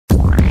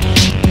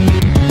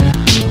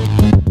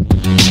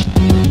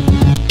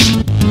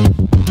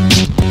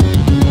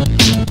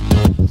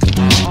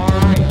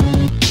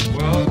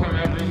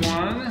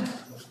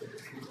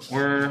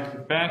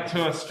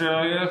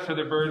Australia for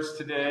the birds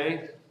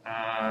today.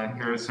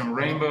 Here are some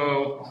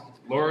rainbow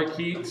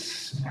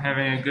lorikeets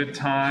having a good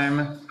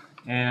time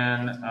in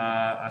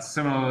a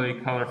similarly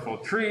colorful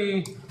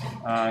tree.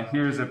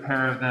 Here's a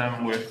pair of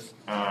them with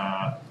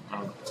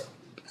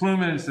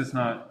plumage that's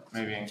not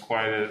maybe in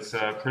quite as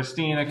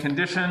pristine a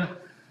condition.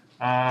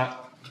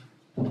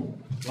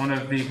 One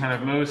of the kind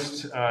of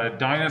most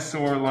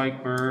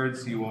dinosaur-like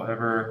birds you will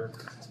ever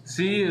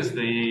see is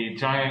the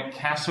giant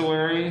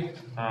cassowary.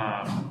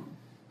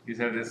 These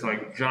have this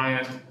like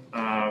giant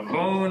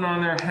bone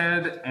on their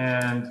head,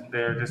 and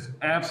they're just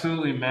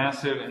absolutely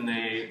massive, and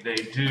they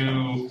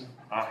do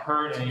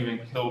hurt and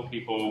even kill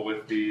people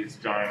with these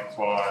giant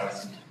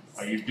claws.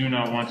 You do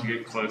not want to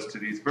get close to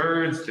these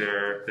birds.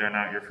 They're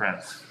not your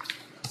friends.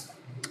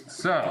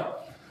 So,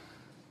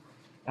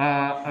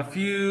 a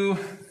few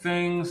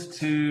things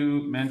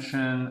to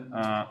mention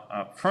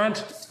up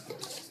front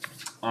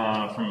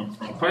from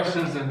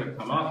questions that have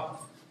come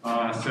up.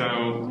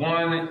 So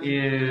one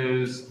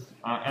is,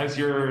 as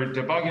you're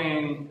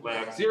debugging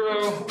lab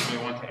 0, you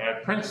want to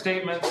add print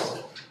statements.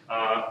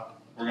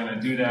 We're going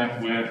to do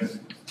that with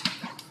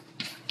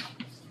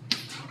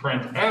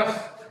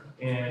printf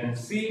in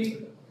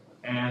C,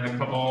 and a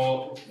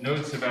couple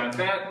notes about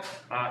that.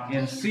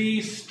 In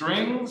C,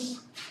 strings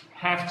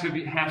have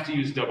to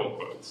use double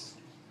quotes.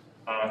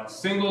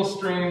 Single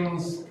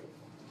strings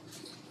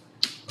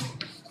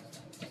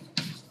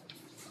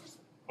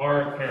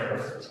are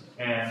characters,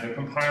 and the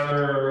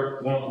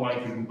compiler won't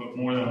like if you put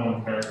more than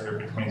one character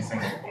between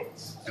single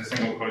quotes. The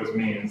single quotes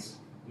means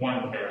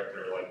one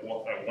character, like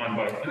one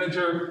byte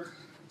integer.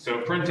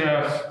 So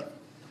printf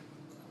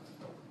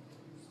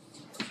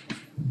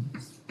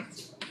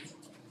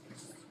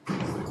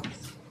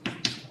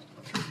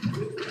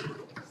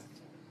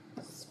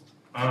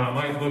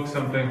might look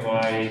something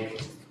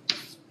like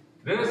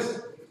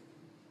this,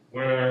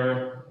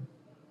 where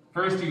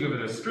first you give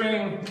it a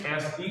string,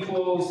 s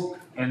equals,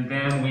 and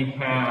then we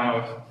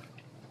have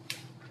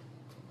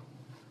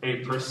a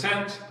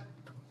percent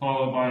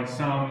followed by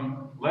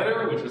some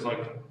letter, which is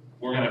like,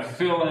 we're going to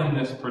fill in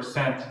this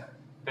percent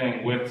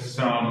thing with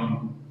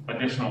some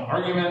additional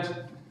argument.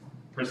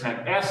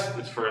 Percent s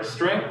is for a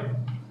string,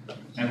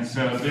 and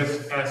so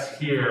this s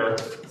here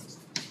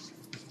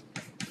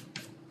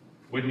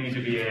would need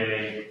to be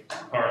a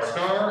bar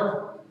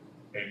star,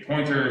 a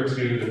pointer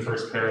to the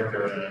first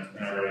character in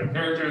our array of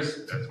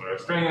characters. That's what our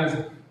string is.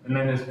 And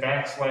then this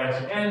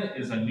backslash n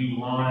is a new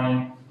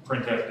line.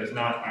 Printf does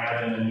not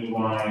add in a new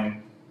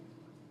line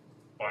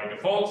by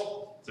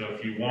default. So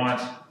if you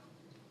want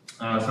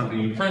something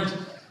you print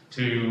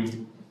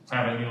to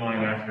have a new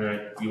line after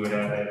it, you would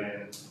add that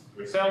in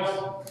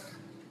yourself.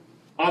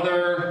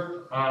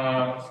 Other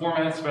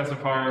format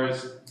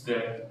specifiers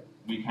that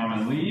we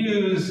commonly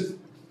use,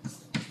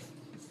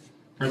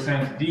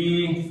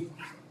 %d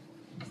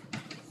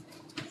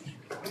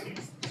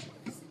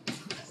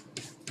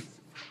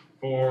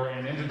for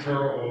an integer,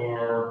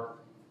 or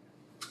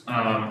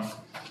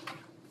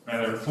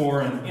rather for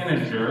an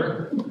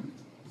integer,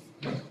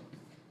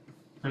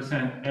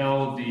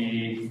 %ld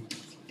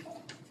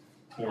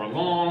for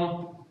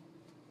long,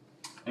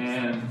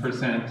 and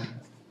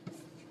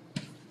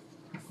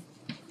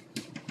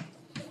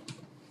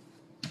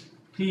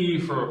 %p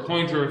for a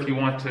pointer if you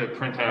want to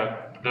print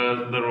out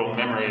the literal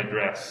memory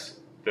address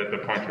that the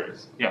pointer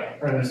is. Yeah?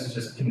 Or this is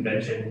just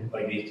convention,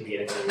 like these to be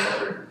anything,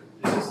 or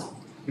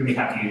do we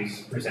have to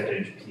use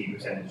 %p,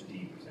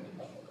 %d,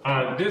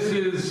 %? This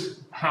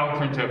is how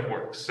printf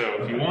works.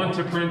 So if you want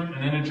to print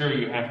an integer,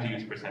 you have to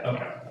use %.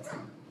 Okay.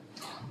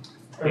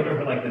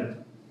 Or like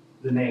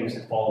the names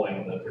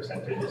following the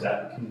percentage, is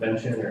that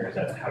convention, or is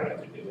that how you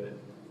have to do it?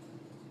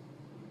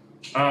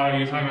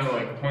 You're talking about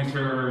like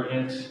pointer,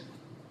 int?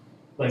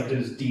 Like,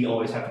 does d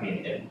always have to be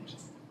an int?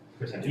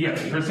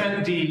 Yes,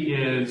 %d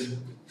is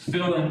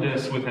fill in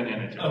this with an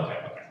integer. Okay.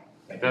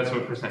 That's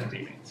what %d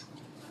means.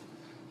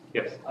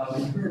 Yes? For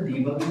the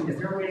debugging, is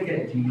there a way to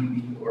get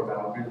GDB or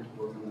Valgrind to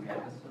work on the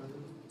Mantis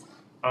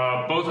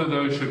server? Both of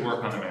those should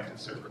work on the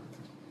Mantis server.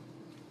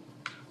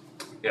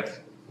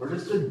 Yes? Where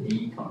does the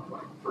D come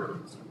from for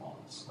instant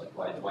models? Like,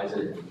 why is it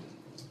a D?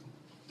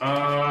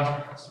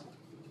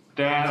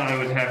 That I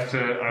would have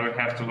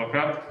to look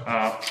up.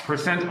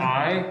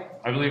 %i,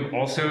 I believe,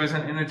 also is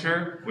an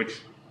integer,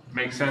 which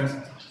makes sense.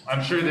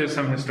 I'm sure there's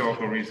some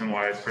historical reason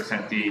why it's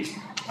 %d,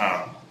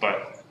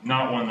 but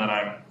not one that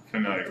I'm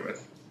familiar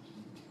with.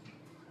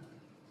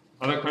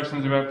 Other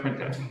questions about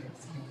printf?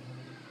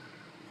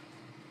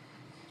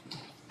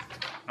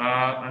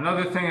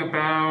 Another thing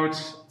about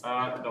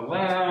the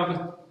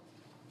lab.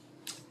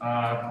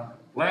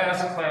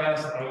 Last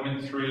class, I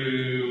went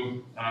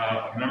through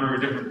a number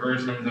of different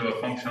versions of a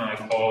function I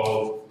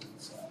called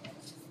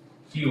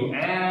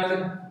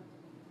qadd.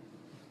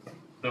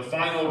 The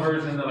final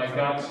version that I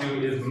got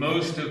to is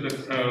most of the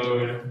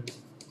code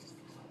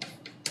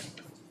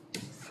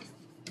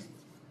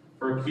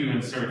for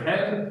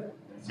qinsert_head,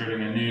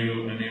 inserting a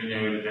new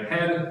node at the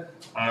head.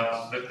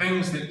 The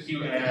things that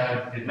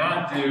qadd did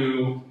not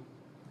do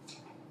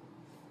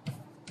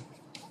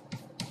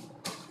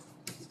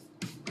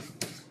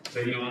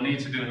that you will need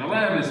to do in the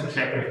lab is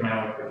check if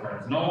malloc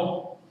returns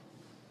null.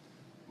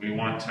 We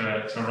want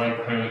to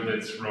write code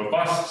that's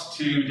robust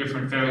to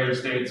different failure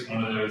states.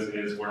 One of those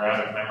is we're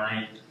out of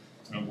memory,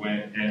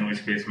 in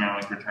which case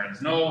malloc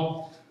returns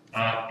null.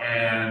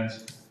 And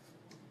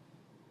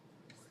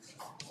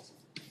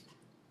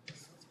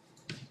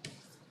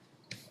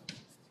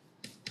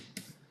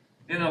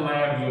in the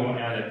lab, we will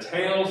add a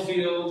tail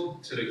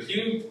field to the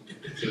queue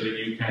so that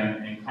you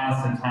can, in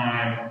constant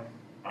time,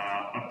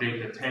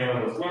 update the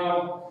tail as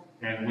well.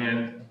 And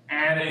when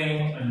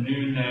adding a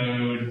new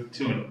node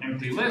to an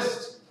empty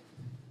list,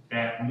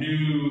 that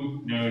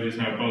new node is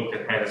now both the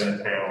head and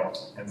the tail.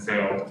 And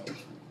so,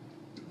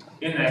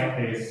 in that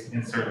case,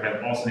 insert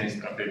head also needs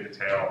to update the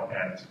tail,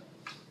 and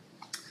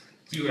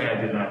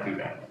QAdd did not do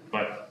that.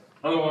 But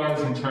otherwise,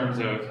 in terms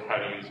of how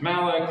to use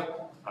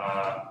malloc,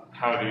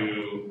 how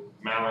to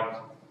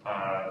malloc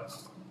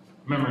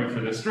memory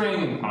for the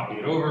string and copy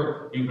it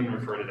over, you can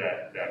refer to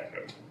that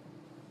code.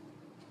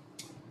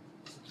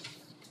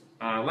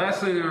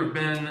 Lastly, there have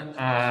been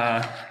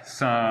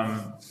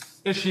some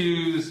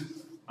issues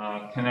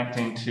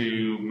connecting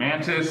to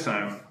Mantis.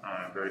 I'm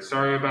very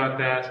sorry about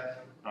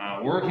that.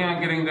 Working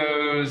on getting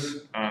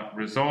those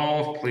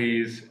resolved.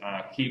 Please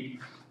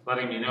keep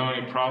letting me know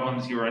any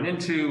problems you run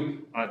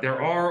into.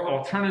 There are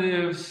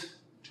alternatives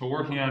to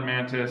working on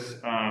Mantis.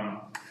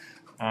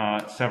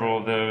 Several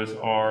of those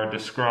are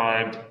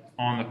described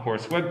on the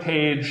course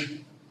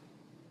webpage.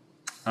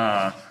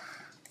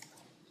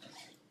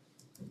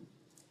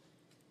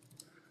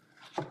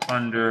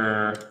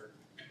 Under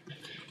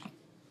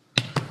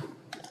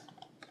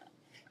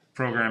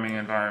programming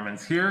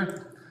environments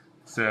here.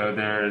 So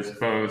there's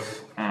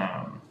both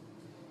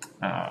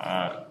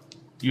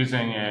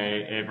using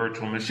a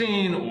virtual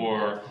machine,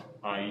 or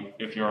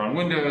if you're on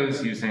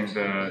Windows, using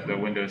the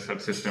Windows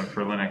subsystem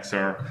for Linux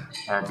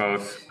are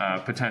both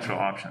potential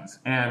options.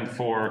 And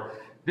for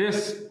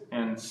this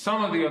and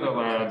some of the other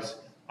labs,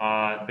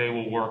 they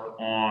will work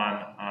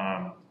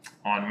on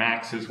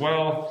Macs as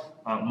well,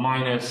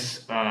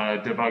 minus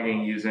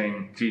debugging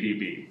using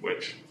GDB,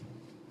 which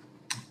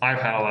I've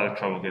had a lot of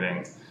trouble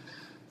getting.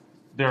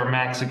 There are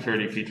Mac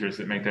security features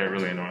that make that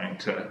really annoying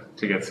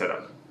to get set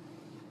up.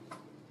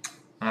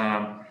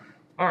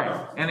 All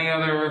right, any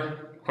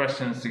other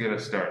questions to get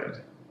us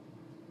started?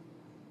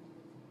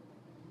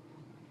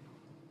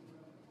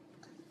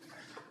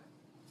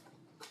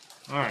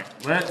 All right,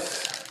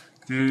 let's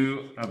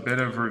do a bit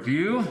of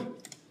review,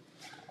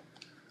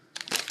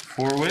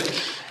 for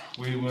which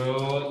we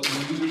will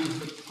use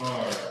the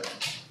card.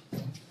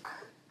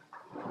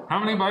 How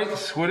many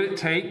bytes would it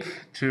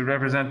take to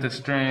represent the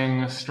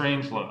string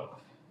Strangelove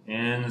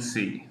in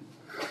C?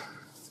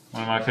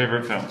 One of my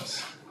favorite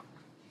films.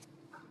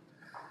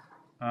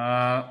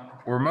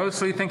 We're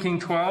mostly thinking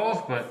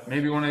 12, but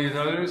maybe one of these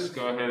others.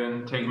 Go ahead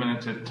and take a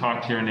minute to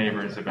talk to your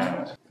neighbors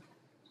about it.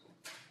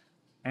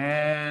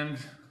 And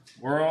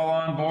we're all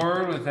on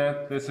board with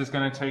that. This is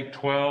going to take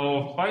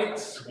 12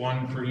 bytes,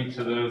 one for each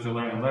of those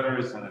 11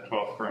 letters, and a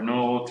 12th for a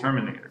null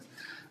terminator.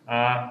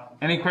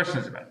 Any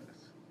questions about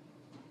this?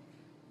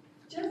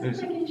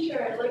 Just making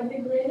sure, like the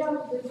grade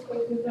of this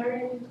quiz is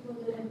already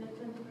included in the 20%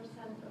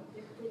 of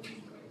the quiz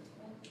grades,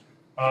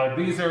 right?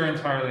 These are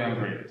entirely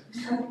ungraded.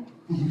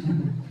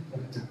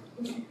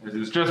 This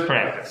is just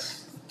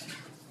practice.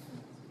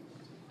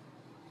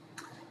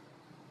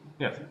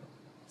 Yes?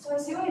 So I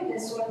see why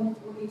this one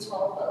would be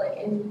 12, but like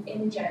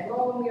in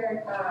general, when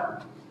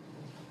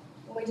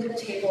we did the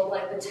table of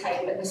like the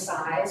type and the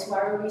size,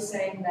 why were we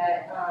saying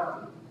that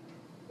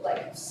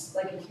like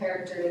a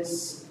character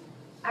is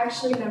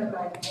actually, never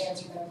mind, I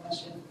answered that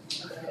question.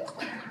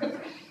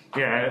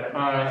 Yeah,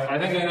 I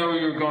think I know where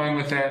you're going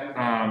with that.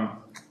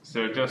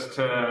 So just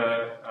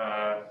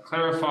to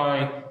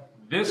clarify,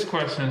 this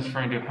question is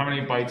referring to how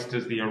many bytes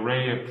does the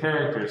array of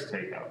characters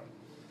take up.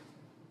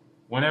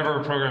 Whenever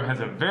a program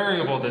has a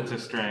variable that's a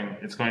string,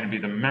 it's going to be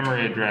the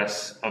memory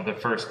address of the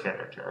first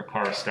character, a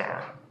car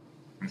star.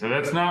 And so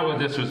that's not what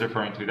this was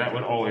referring to. That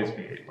would always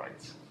be 8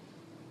 bytes.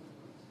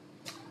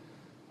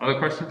 Other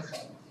questions?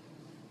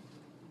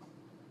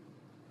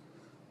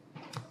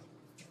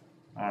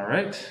 All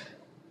right.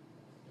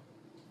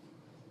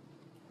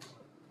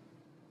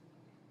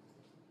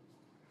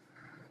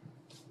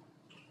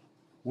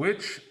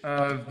 Which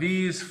of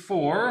these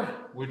 4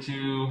 would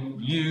you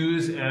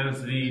use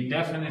as the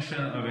definition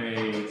of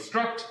a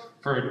struct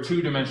for a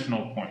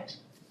 2-dimensional point?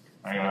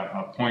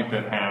 A point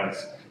that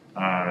has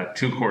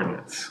 2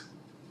 coordinates.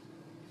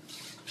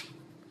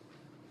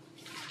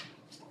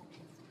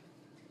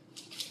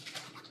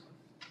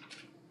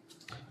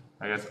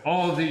 I guess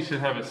all of these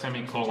should have a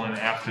semicolon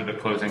after the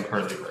closing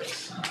curly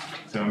brace.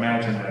 So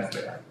imagine that's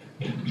there.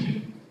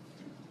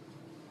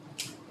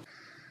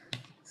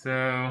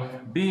 So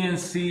B and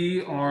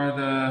C are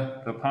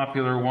the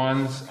popular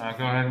ones. Go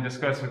ahead and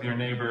discuss with your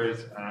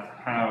neighbors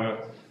how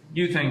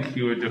you think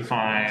you would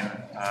define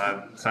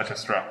such a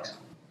struct.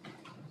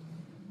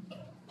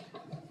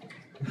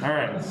 All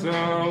right,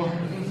 so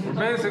we're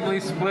basically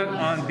split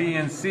on B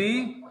and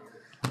C.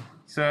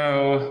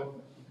 So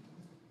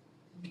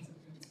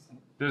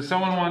Does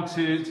someone want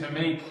to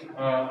make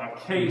a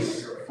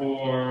case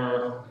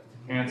for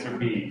answer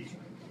B?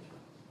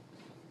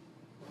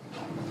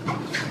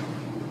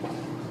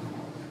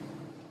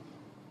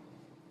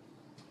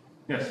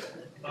 Yes.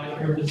 For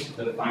purpose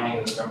of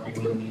defining the structure,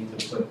 you would need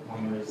to put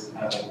pointers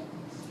at X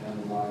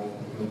and Y,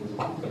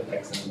 and put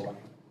X and Y.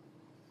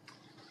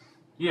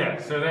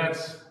 Yeah, so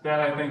that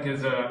I think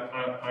is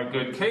a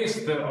good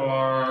case that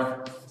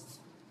our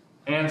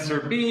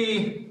answer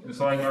B is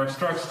like our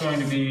struct's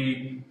going to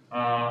be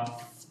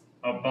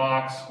a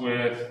box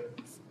with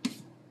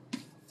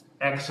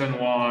X and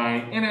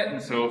Y in it,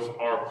 and so if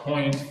our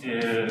point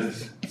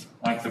is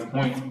like the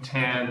point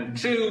 10,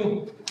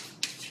 2,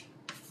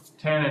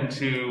 10 and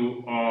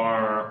 2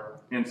 are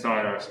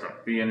inside our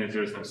struct, the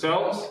integers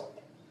themselves.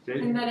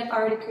 Jade? And then if I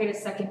were to create a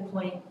second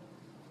point,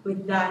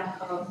 would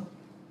that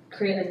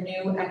create a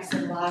new X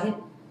and Y?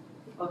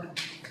 Okay.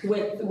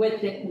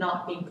 With it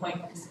not being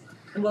pointers?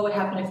 And what would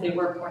happen if they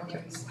were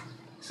pointers?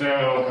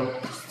 So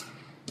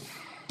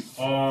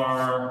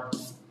our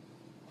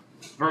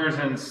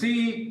version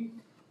C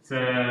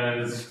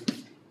says,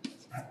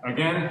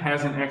 again,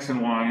 has an X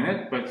and Y in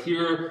it, but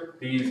here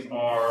these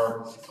are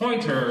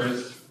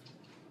pointers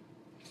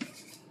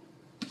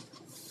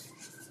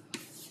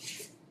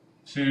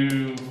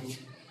to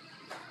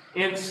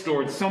ints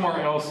stored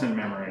somewhere else in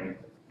memory.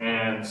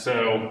 And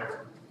so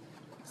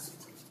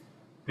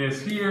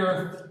this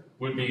here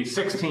would be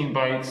 16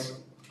 bytes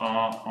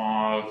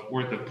of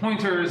worth of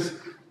pointers,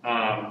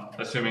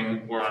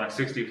 assuming we're on a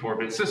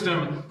 64-bit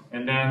system,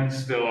 and then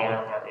still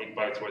our 8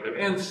 bytes worth of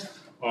ints.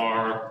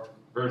 Our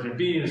version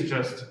B is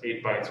just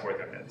 8 bytes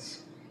worth of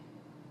ints.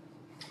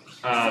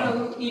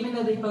 So even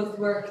though they both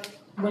work,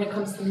 when it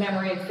comes to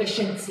memory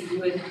efficiency, you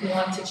would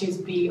want to choose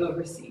B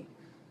over C?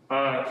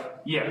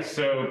 Yes,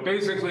 so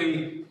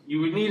basically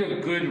you would need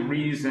a good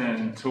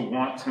reason to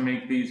want to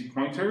make these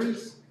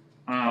pointers.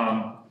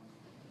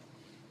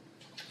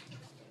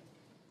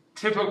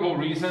 Typical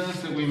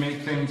reasons that we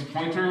make things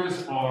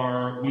pointers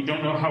are we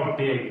don't know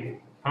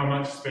how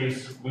much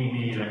space we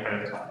need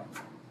ahead of time.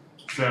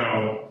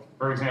 So,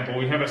 for example,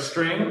 we have a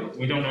string.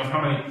 We don't know how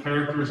many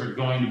characters are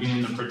going to be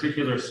in the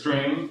particular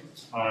string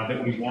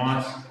that we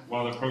want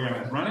while the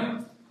program is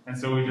running. And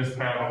so we just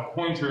have a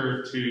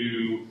pointer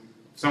to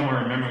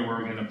somewhere in memory where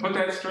we're going to put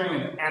that string.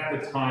 And at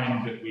the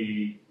time that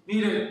we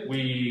need it,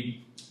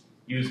 we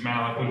use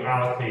malloc. We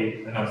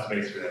allocate enough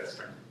space for that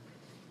string.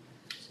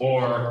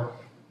 Or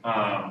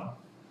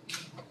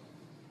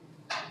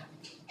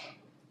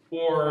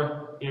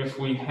if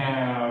we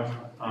have,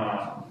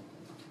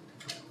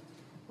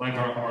 like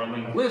our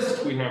linked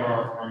list, we have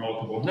our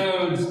multiple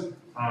nodes.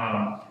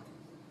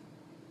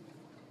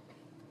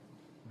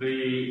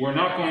 We're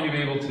not going to be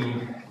able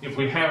to, if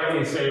we have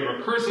a, say, a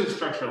recursive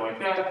structure like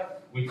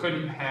that, we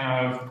couldn't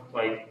have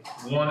like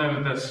one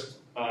of the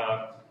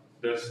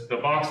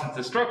box that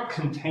the struct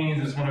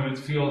contains as one of its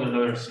field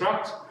another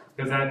struct,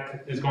 because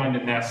that is going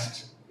to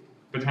nest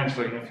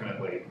potentially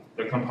infinitely.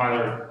 The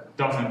compiler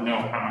doesn't know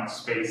how much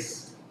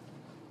space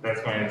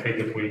that's going to take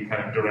if we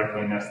kind of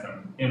directly nest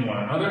them in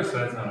one another, so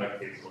that's not a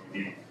case where we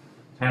need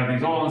to have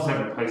these all in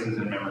separate places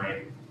in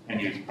memory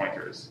and use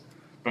pointers.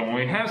 But when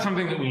we have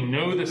something that we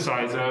know the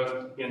size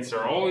of, ints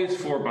are always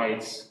 4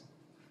 bytes,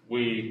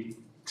 we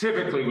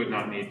typically would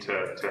not need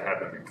to have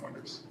them be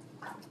pointers.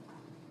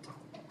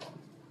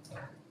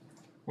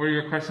 What are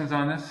your questions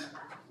on this?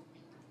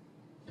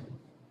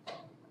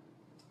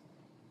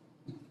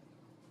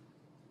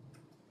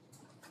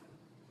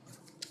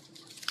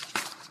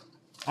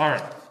 All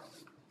right.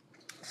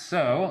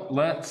 So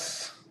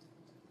let's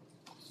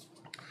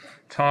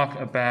talk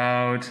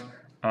about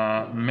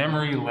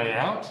memory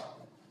layout.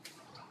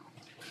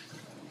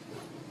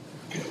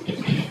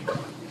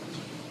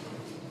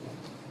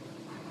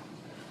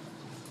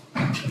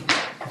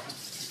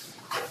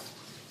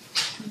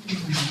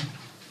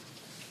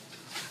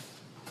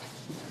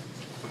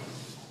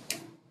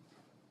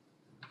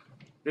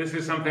 This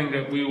is something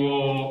that we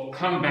will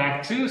come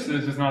back to, so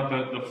this is not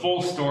the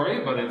full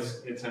story, but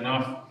it's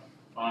enough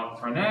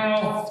for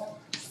now.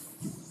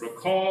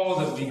 Recall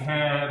that we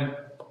had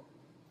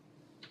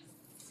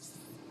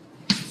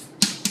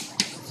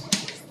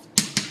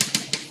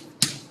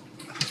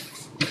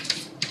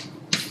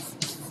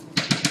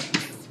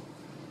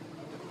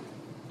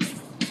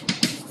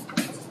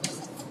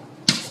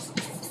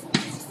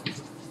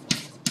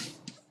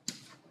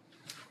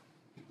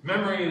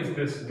memory is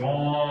this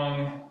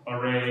long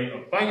array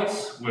of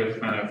bytes with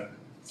kind of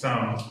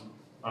some,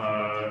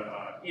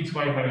 each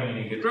byte having a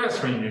unique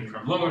address ranging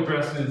from low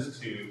addresses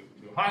to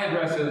high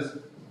addresses.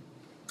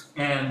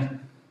 And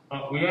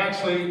we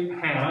actually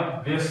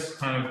have this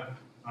kind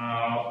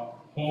of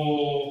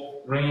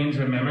whole range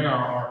of memory,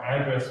 our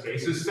address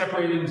spaces,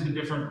 separated into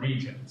different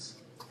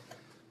regions.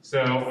 So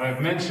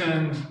I've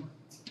mentioned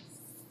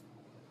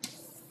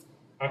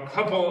a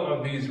couple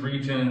of these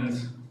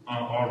regions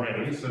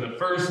already. So the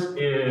first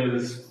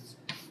is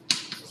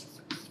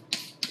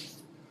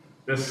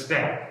the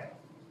stack.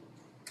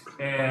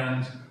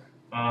 And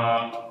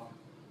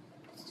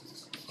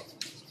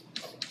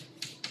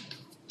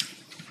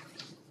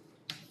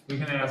we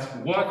can ask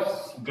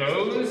what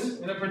goes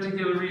in a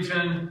particular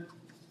region,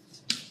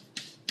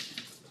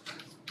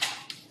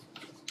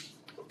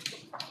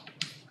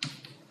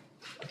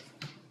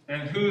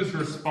 and who's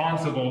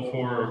responsible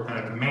for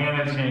kind of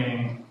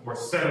managing or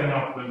setting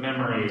up the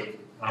memory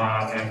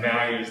and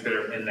values that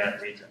are in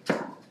that region.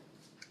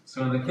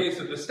 So in the case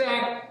of the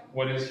stack,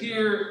 what is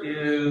here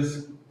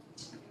is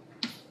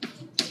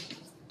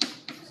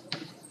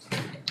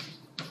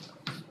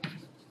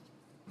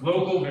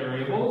local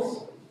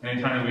variables.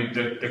 Anytime we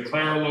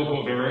declare a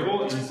local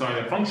variable inside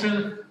a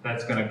function,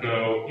 that's going to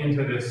go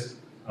into this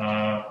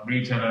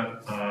region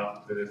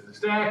that is the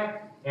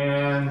stack.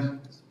 And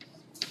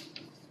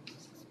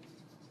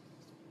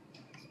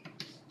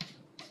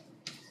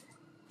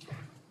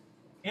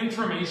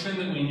information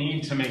that we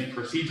need to make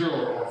procedure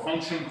or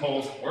function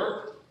calls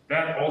work,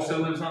 that also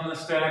lives on the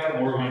stack,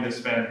 and we're going to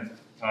spend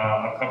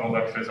a couple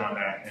lectures on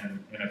that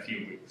in a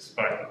few weeks.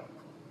 But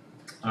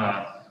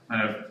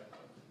kind of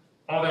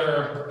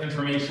other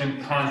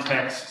information,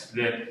 context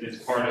that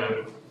is part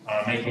of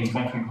making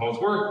function calls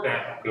work,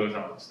 that goes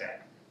on the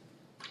stack.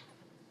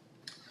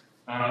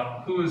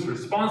 Who is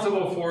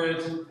responsible for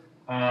it?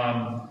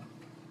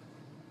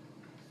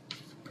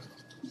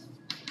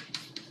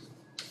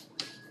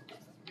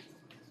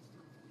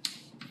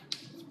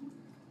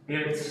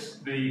 It's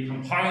the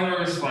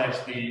compiler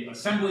 / the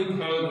assembly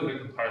code that the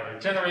compiler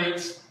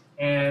generates,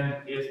 and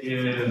it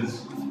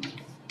is,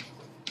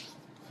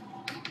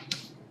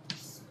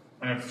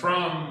 and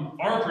from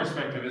our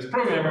perspective as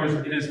programmers,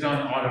 it is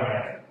done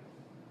automatically.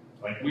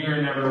 Like, we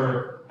are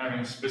never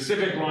having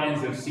specific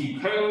lines of C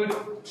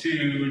code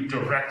to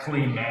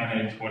directly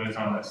manage what is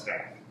on the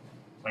stack.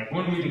 Like,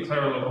 when we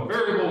declare a local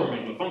variable or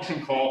make a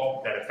function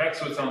call, that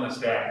affects what's on the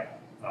stack,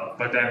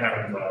 but that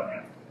happens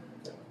automatically.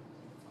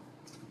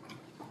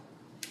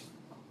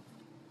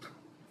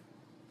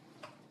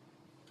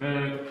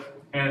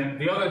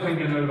 And the other thing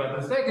to note about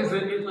the stack is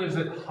that it lives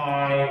at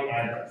high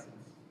addresses.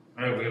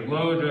 Right? We have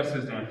low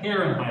addresses down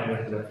here and high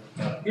addresses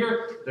down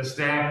here. The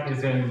stack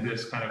is in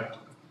this kind of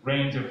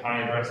range of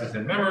high addresses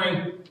in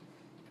memory.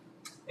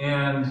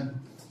 And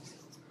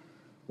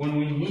when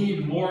we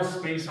need more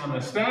space on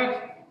the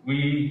stack,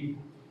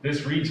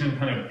 this region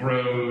kind of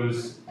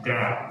grows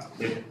down.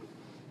 It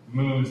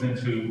moves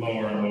into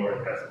lower and lower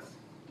addresses.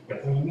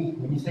 Yes.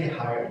 When you say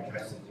higher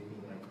addresses, do you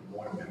mean like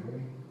more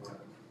memory?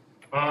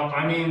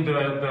 I mean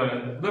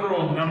the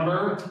literal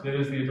number that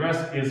is the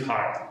address is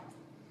higher.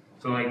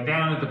 So like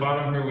down at the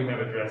bottom here we have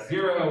address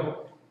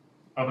 0.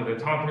 Up at the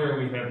top here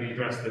we have the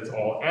address that's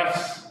all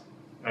Fs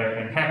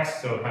and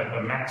hex, so kind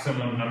of the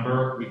maximum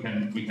number we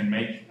can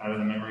make out of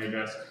the memory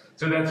address.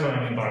 So that's what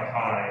I mean by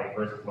high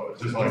versus low.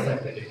 It's just like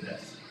the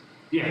address.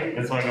 Yeah,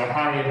 it's like a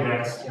high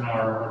index in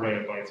our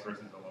array of bytes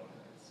versus a low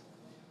index.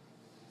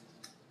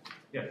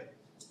 Yeah.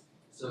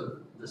 So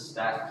the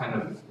stack kind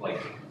of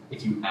like,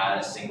 if you add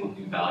a single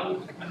new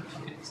value,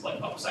 it's like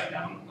upside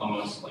down,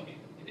 almost like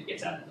it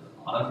gets added to the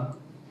bottom.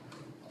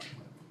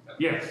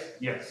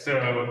 Yes.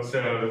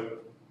 So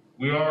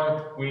we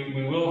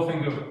will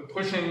think of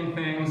pushing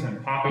things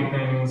and popping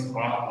things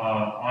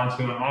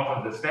onto and off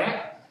of the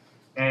stack,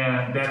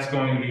 and it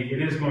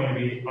is going to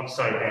be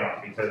upside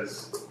down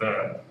because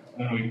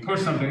when we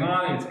push something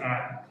on, it's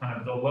at kind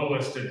of the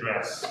lowest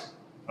address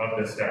of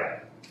the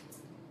stack.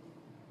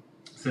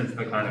 Since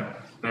we'll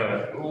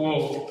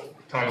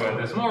talk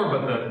about this more,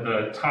 but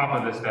the top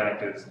of the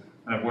stack is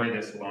kind of where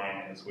this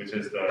line is, which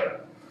is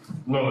the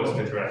lowest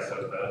address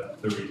of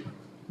the region.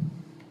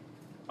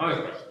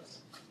 Other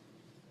questions?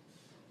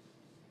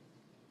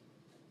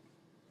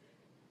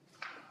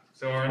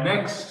 So our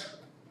next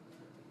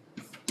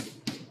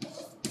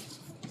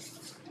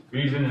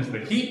region is the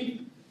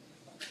heap.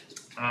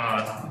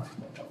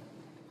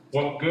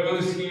 What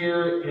goes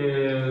here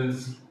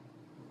is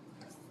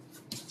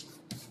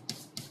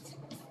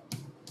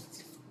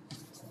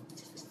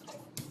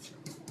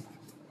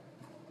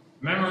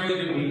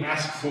memory that we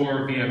ask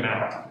for via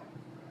malloc.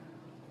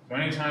 So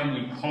anytime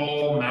we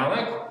call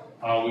malloc,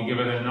 we give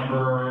it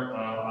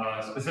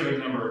a specific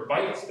number of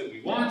bytes that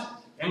we want,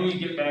 and we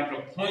get back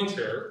a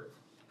pointer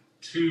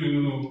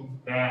to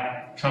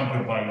that chunk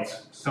of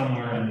bytes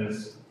somewhere in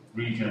this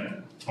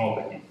region called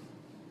the heap.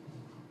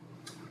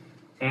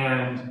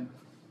 And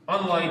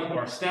unlike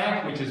our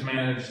stack, which is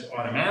managed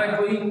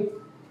automatically,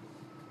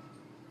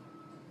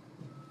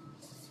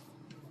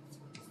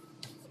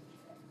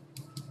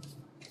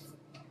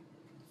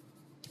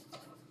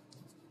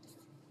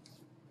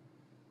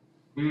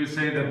 we would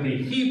say that the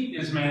heap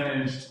is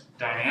managed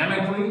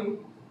dynamically,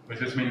 which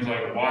just means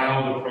like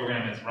while the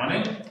program is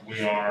running,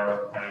 we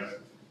are kind of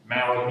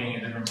mallocing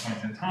at different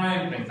points in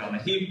time, things on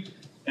the heap.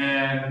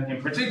 And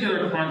in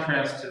particular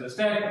contrast to the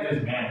stack, it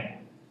is manual.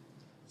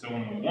 So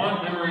when we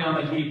want memory on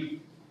the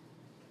heap,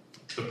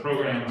 the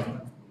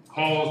program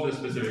calls the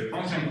specific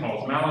function,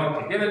 calls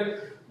malloc to get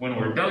it. When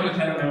we're done with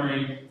that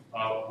memory,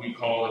 we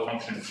call the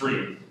function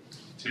free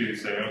to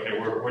say, okay,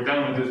 we're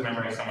done with this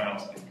memory, someone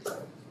else can use it.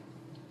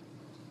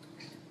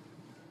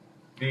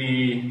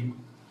 The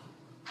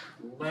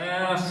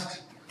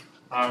last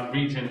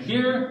region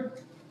here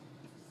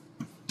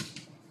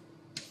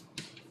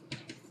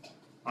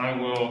I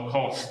will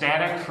call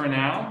static for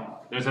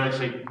now. There's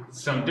actually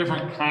some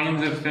different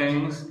kinds of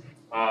things.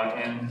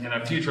 In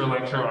a future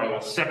lecture, I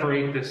will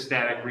separate this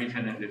static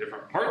region into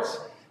different parts.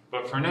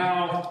 But for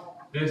now,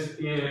 this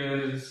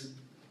is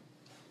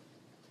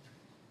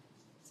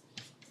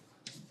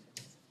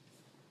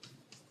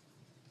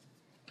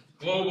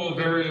global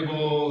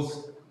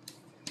variables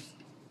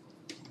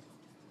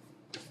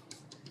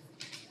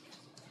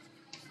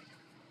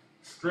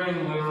string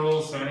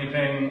literals, so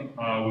anything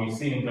we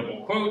see in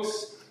double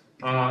quotes,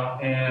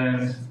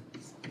 and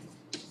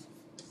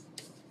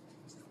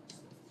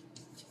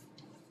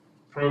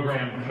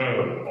program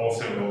code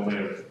also will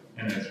live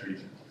in this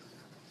region.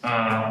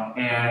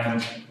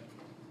 And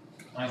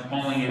I'm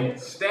calling it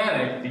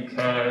static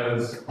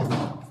because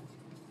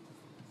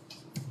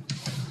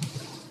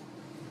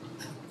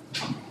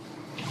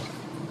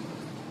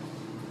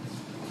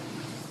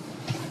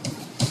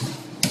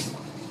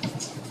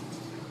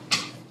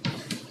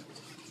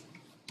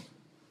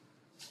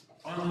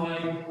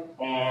unlike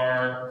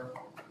our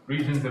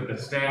regions of the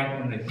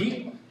stack and the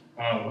heap,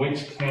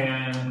 which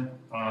can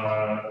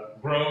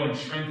grow and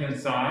shrink in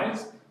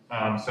size.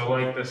 So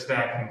like the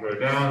stack can grow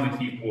down, the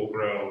heap will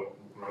grow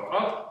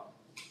up.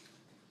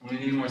 We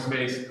need more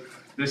space.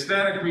 The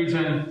static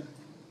region,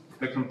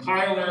 the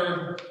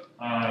compiler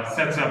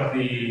sets up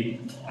the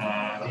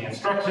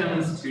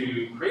instructions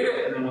to create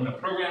it, and then when the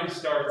program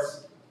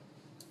starts,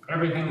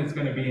 everything that's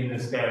going to be in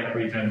this static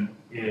region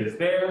is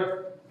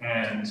there,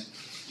 and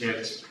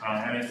it's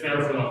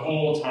there for the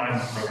whole time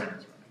the program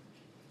is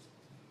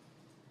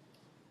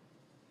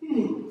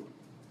running.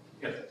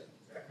 Yes?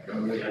 I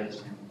don't really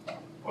understand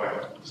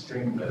what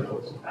string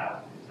literals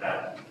have. Is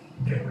that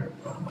different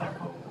from like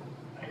local?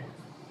 Like,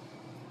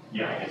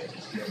 yeah, I guess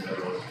the string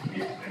literals can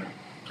be a thing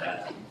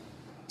that.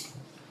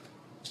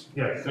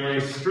 Yeah, so a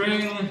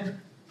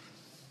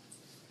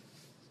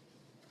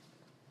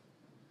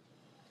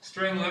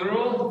string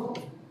literal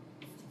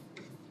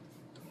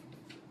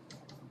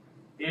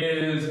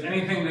is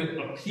anything that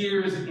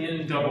appears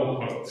in double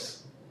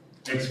quotes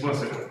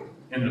explicitly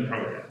in the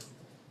program.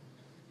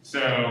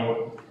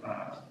 So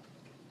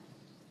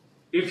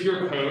if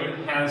your code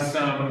has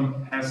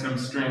some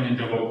string in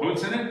double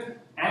quotes in it,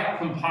 at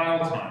compile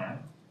time,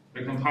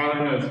 the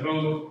compiler knows,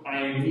 oh,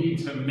 I need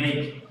to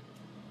make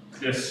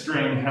this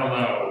string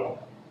hello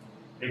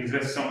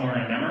exist somewhere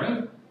in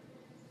memory.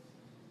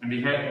 And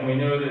we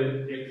know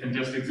that it can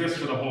just exist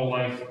for the whole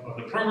life of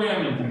the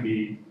program and can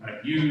be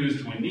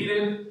used when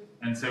needed.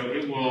 And so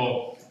it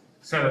will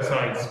set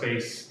aside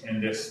space in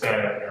this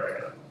static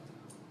area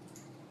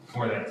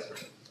for that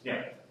string.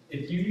 Yeah.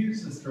 If you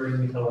use the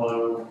string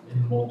hello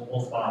in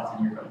multiple spots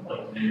in your code,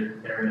 like near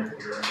area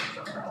here and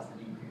somewhere else that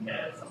you can get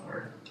it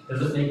somewhere,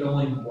 does it make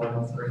only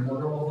one string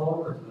literal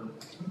though, or does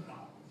it?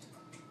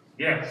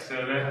 Yeah,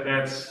 so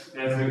that's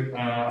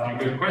a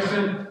good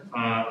question.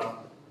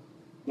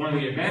 One of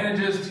the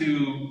advantages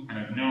to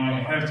kind of knowing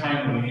ahead of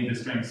time when we need the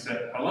string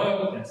set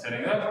hello and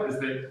setting it up is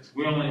that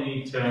we only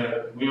need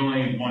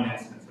one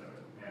instance of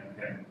it and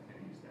can use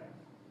that.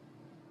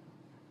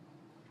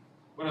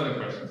 What other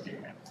questions do you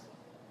have?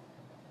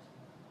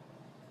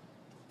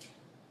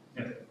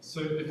 Yes.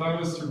 So if I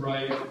was to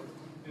write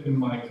in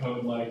my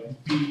code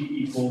like b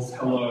equals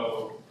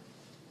hello,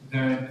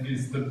 then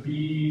is the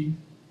b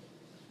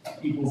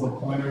equals a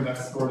pointer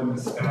that's stored in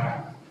the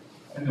stack,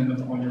 and then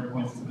the pointer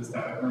points to the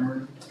static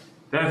memory?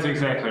 That's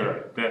exactly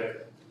right.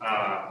 That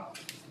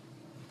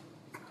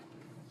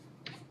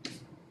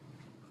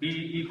b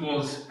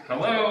equals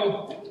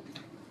hello.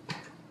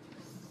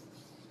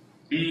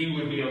 B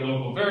would be a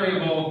local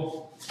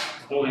variable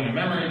holding a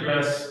memory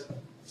address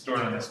stored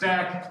on the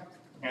stack,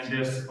 and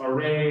this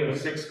array of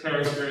 6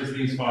 characters,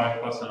 these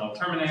 5 plus an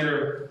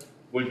alternator,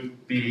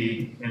 would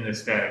be in the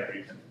static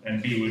region,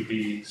 and B would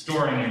be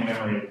storing a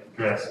memory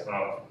address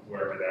of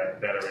wherever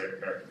that array of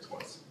characters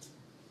was.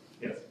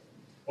 Yes.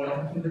 What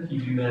happens if you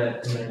do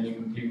that and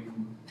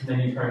then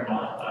you try and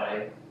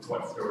modify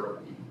what's stored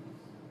on B?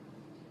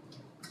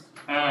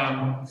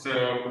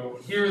 So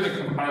here the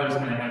compiler is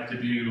going to have to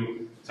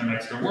do some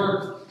extra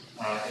work.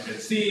 If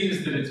it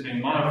sees that it's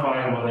being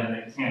modified, well then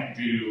it can't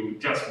do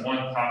just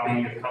one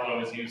copy if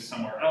hello is used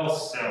somewhere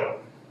else. So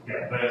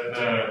yeah,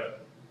 the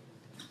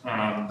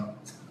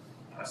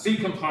C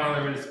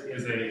compiler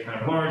is a kind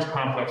of large,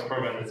 complex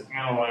program that's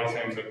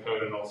analyzing the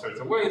code in all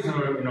sorts of ways in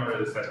order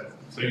to set it.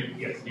 So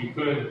yes, you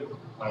could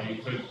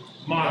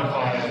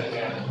modify it,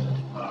 and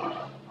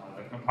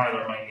the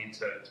compiler might need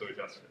to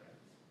adjust for that.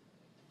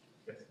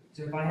 Yes.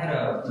 So if I had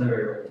a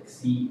literal like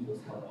C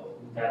equals hello,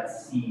 would that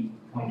C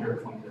pointer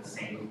point to the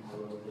same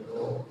hello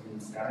literal in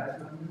static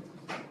memory?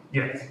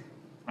 Yes,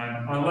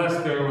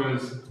 unless there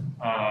was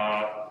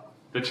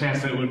the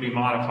chance that it would be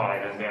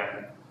modified, and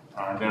then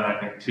I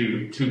think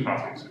two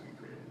copies would be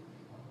created.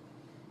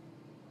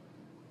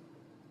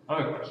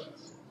 Other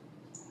questions?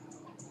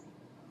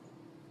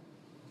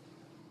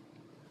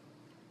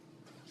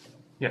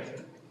 Yes.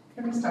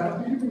 Can the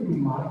static region be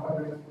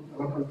modified in a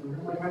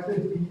program? Like if I say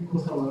B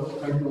equals hello,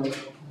 I do like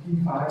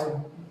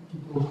B5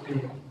 equals A.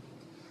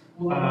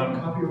 Will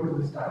that copy over to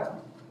the static?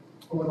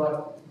 Or will that,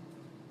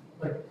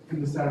 like,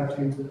 can the static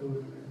change the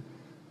code in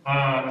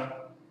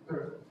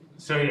there?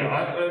 So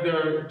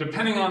yeah,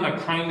 depending on the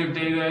kind of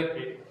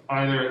data,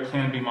 either it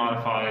can be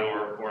modified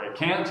or it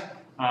can't.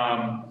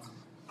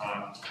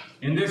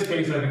 In this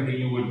case, I think that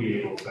you would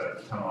be able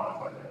to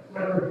modify that.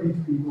 Whatever each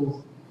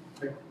equals,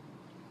 like,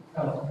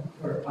 L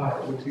or I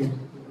would change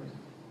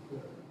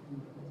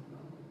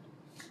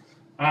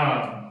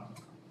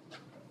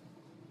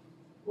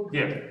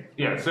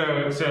Yeah.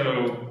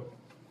 So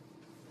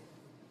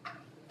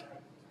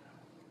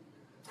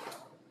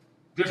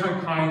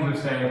different kinds of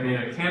static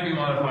data can be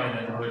modified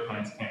and other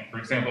kinds can't. For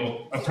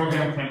example, a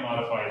program can't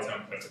modify its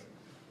own code,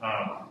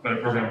 but a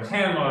program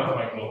can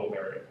modify global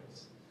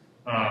variables.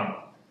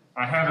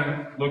 I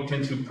haven't looked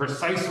into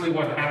precisely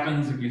what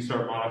happens if you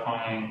start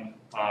modifying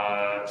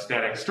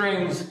static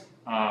strings,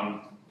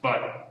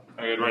 but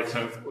I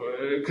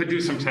could do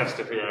some tests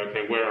to figure out,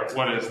 okay,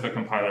 what is the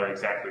compiler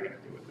exactly going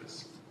to do with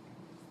this?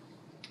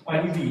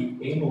 You'd be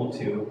able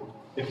to,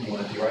 if you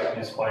want to do right,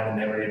 just find the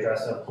memory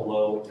address of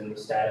hello in the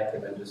static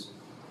and then just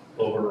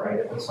overwrite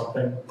it with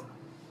something.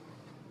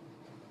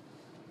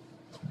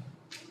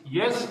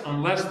 Yes,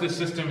 unless the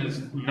system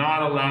is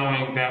not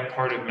allowing that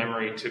part of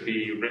memory to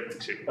be written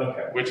to,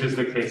 Okay. which is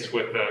the case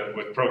with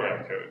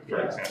program code, for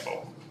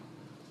example.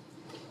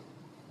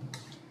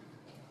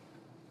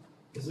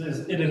 It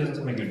isn't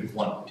something you'd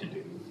want to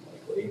do,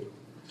 likely.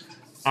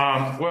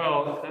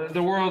 Well,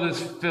 the world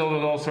is filled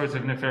with all sorts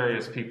of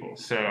nefarious people,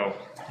 so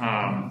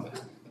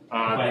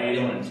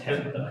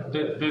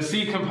the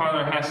C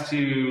compiler has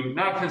to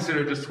not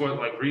consider just what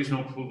like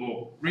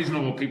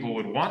reasonable people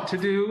would want to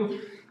do,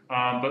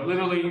 but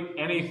literally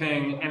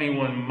anything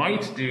anyone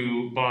might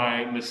do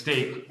by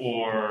mistake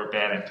or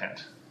bad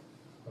intent.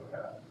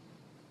 Okay.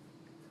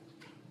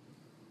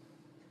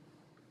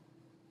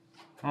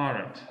 All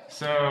right,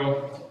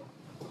 so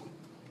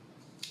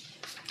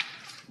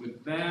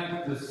with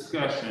that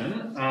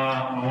discussion,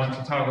 I want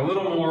to talk a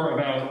little more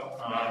about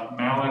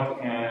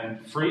malloc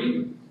and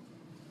free.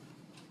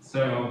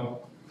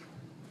 So,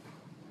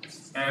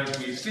 as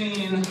we've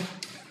seen,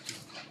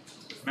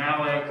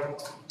 malloc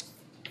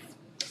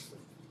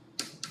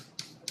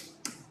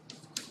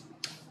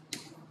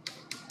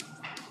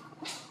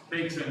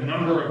takes a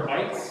number of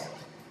bytes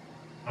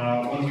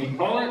when we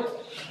call it,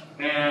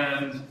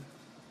 and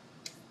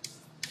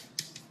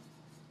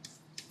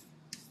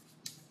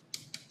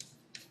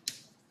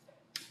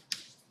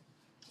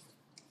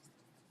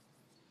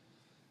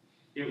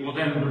it will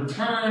then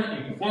return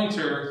a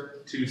pointer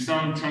to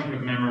some chunk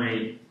of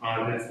memory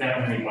that's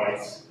that many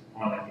bytes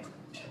on it.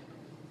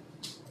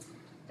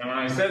 And when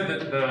I said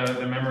that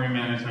the memory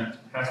management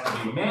has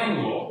to be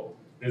manual,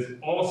 this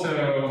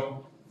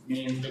also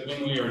means that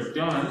when we are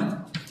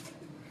done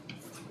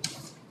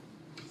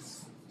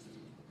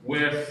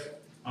with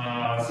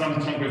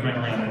some chunk of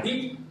memory on the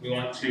heap, we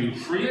want to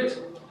free it,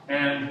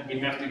 and we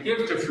have to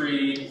give to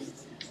free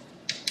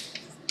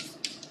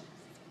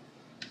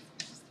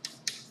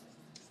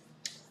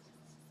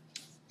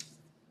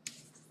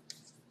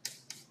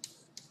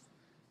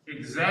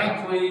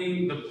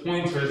exactly the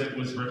pointer that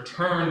was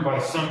returned by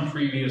some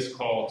previous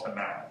call to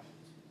malloc.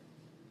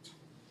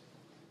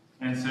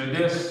 And so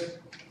this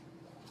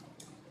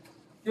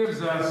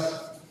gives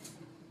us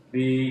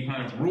the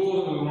kind of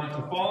rule that we want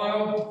to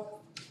follow.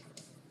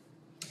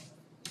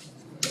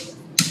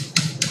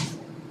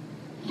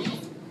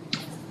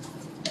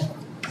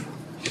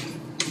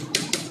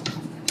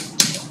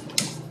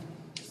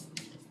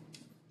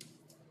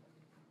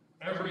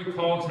 Every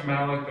call to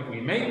malloc that we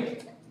make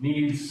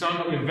needs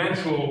some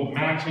eventual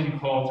matching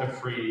call to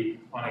free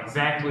on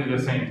exactly the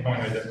same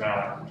pointer that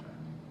malloc returned.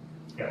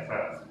 Yes,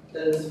 that's.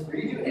 Does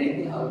free do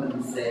anything other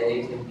than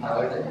say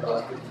compiler that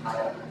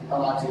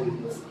allow to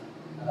just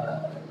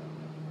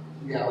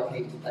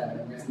reallocate that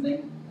memory or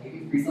something? Like if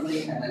you free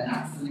something and then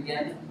access it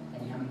again,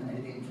 and you haven't done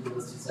anything to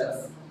those two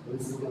steps, would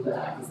you still be able to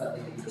access that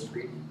thing that you just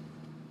freed?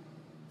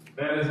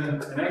 That is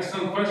an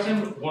excellent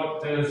question.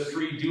 What does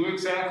free do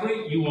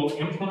exactly? You will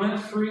implement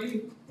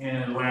free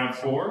in Lab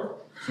 4.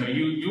 So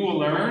you will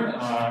learn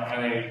at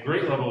a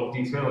great level of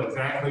detail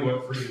exactly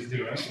what free is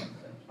doing.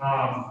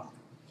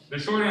 The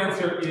short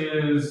answer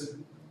is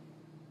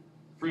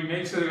free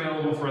makes it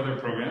available for other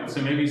programs.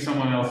 So maybe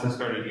someone else has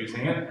started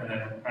using it, and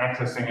then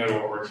accessing it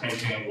or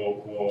changing it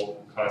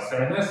will cause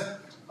sadness.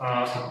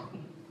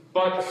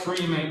 But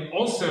free may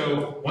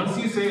also, once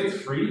you say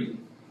it's free,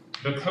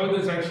 the code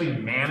that's actually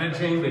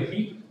managing the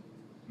heap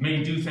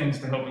may do things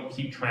to help it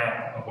keep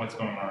track of what's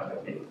going on in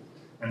the heap.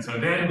 And so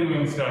then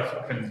doing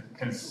stuff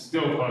can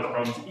still cause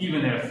problems,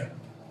 even if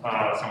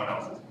someone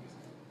else is using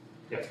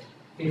it. Yes?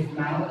 If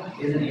malloc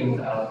isn't able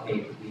to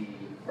allocate the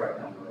correct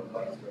number of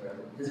bytes or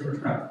whatever, does it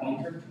return a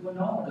pointer to a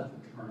null, or does it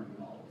return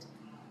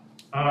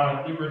a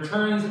null? It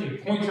returns a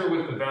pointer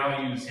with the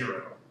value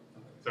 0.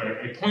 So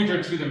a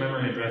pointer to the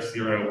memory address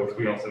 0, which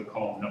we also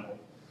call null.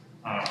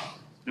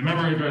 The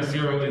memory address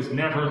 0 is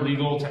never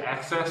legal to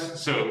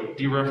access, so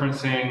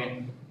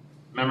dereferencing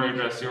memory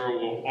address 0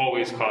 will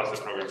always cause the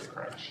program to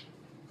crash.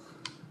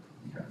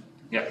 Okay.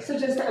 Yeah. So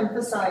just to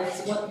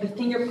emphasize, what the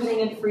thing you're putting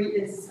in free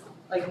is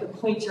like the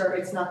pointer,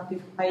 it's not the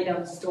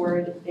item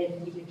stored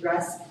in the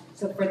address.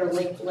 So for the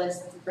linked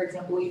list, for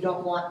example, you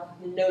don't want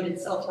the node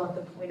itself, you want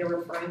the pointer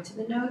referring to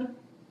the node?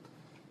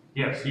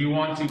 Yes, you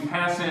want to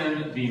pass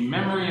in the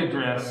memory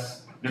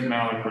address that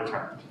malloc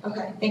returned.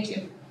 Okay, thank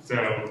you.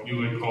 So you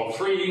would call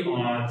free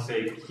on,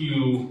 say,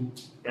 Q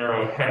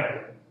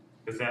arrowhead,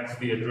 because that's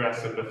the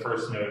address of the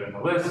first node in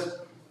the list,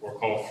 or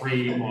call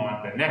free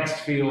on the next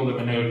field of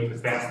a node,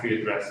 because that's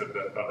the address of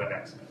the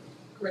next node.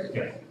 Great.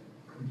 Yes.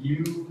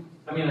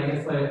 I mean, I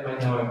guess I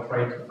know I've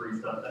tried to free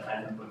stuff that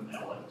hasn't been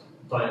malloc,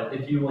 but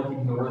if you like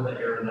ignore the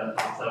error that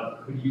pops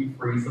up, could you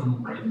free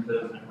some right into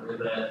the memory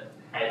that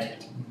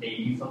had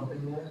maybe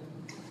something there?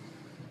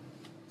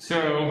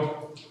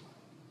 So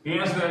the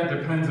answer to that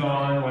depends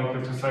on like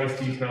the precise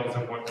details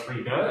of what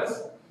free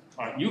does.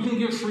 You can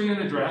give free an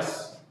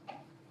address,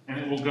 and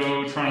it will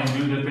go try and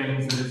do the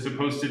things that it's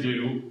supposed to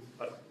do.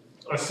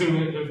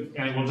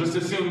 And it will just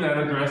assume that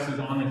address is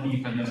on the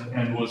heap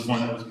and was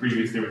one that was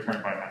previously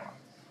returned by malloc.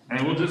 And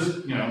it will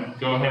just,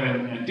 go ahead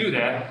and do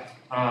that,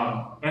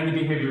 and the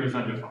behavior is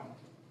undefined.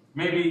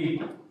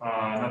 Maybe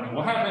nothing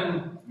will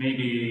happen.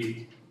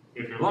 Maybe,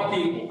 if you're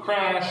lucky, it will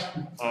crash,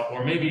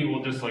 or maybe it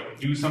will just like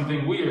do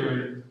something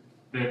weird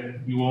that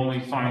you only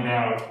find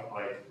out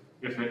like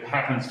if it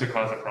happens to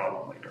cause a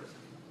problem later.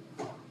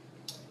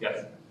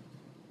 Yes.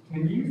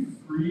 Can you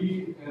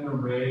free an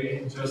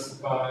array just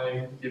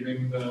by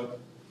giving the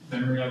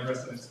memory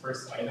address of its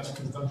first item?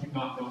 Because don't you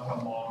not know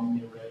how long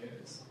the array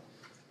is?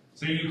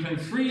 So you can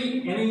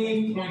free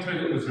any pointer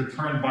that was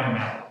returned by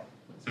malloc.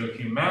 So if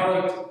you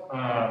malloc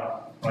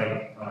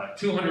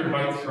 200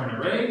 bytes for an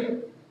array,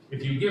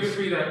 if you give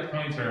free that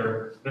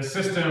pointer, the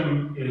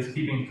system is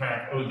keeping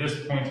track, oh,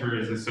 this pointer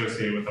is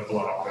associated with a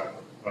block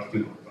of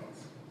Google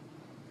bytes.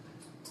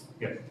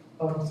 Yes?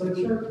 So if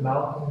you're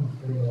malloc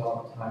doing a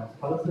lot of times,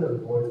 how does it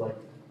avoid like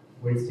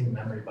wasting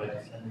memory by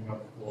just ending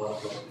up with a lot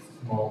of like,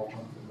 small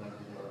chunks of memory?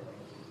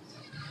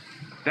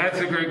 That's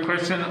a great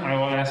question. I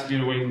will ask you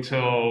to wait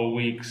until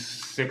week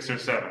 6 or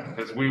 7,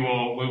 because we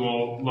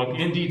will look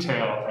in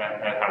detail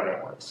at how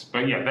that works.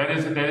 But yeah, that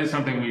is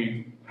something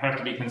we have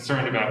to be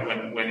concerned about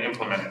when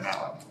implementing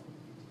malloc.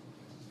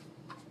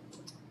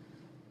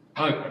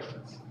 Other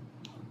questions?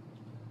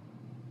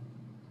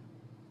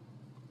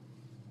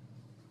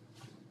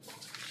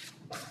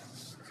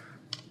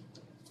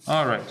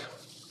 All right.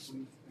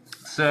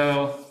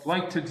 So I'd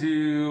like to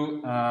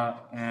do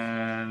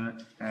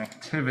an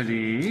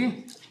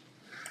activity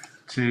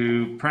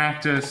to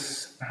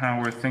practice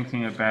how we're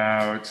thinking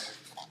about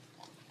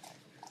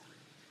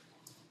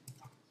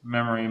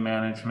memory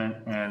management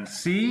and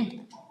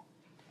C.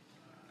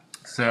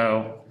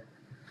 So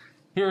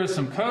here is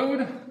some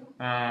code.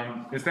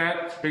 Is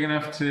that big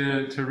enough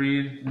to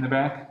read in the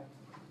back?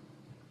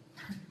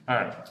 All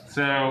right,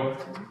 so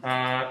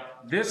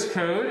this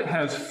code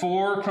has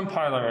 4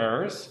 compiler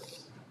errors.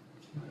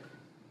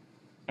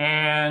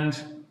 And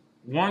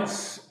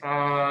once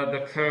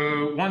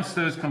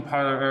those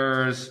compiler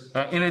errors,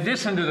 in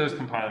addition to those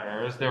compiler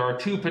errors, there are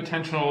 2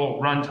 potential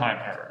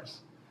runtime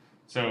errors.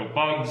 So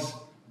bugs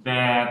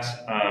that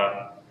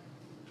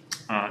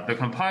the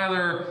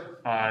compiler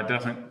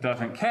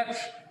doesn't catch,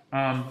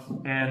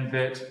 and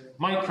that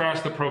might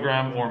crash the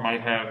program or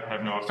might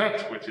have no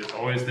effect, which is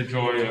always the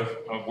joy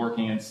of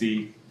working in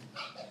C.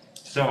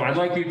 So I'd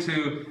like you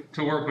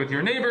to work with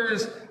your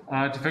neighbors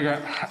to figure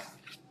out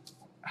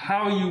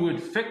how you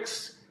would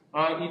fix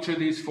each of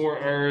these 4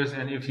 errors,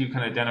 and if you can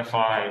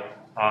identify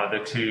the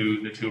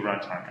two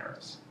runtime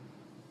errors.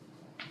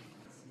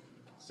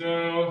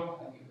 So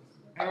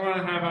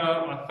anyone have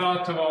a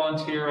thought to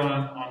volunteer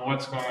on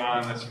what's going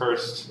on in this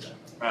first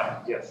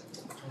round? Yes.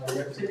 You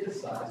have to take the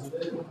size of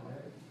it.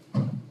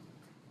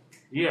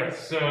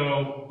 Yes,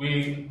 so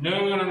we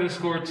know that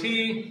underscore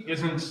T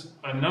isn't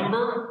a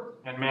number,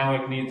 and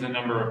malloc needs a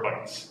number of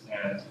bytes.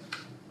 And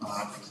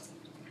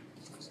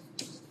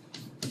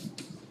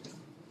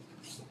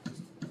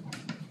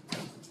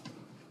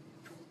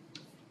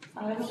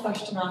I have a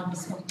question on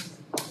this one.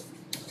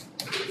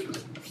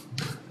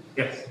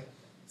 yes.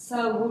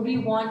 So would we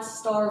want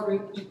star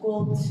root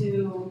equal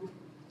to,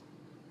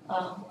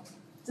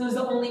 so is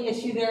the only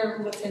issue there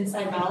what's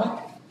inside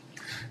malloc?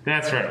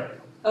 That's right.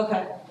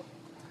 Okay.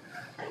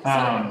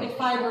 So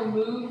if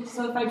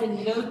I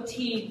did node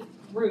T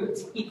root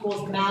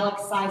equals malloc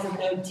size of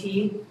node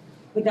T,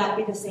 would that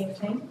be the same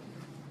thing?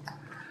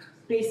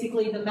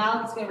 Basically, the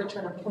malloc is going to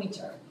return a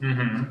pointer.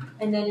 Mm-hmm.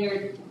 And then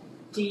you're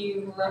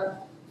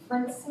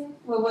dereferencing?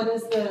 Well, what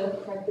is the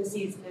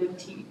parentheses node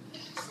T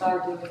star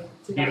doing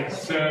to that Yeah, pointer?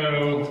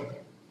 so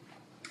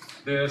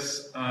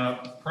this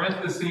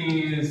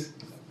parentheses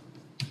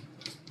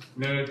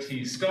node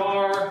T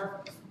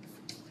star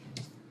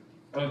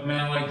of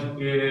malloc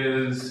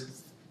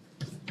is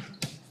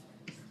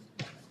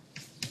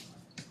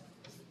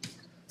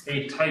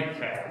a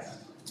typecast.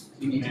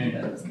 You need to do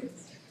And that.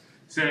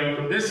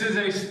 so this is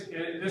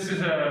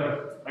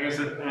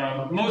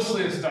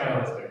mostly a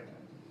stylistic.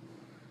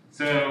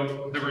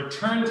 So the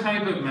return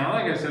type of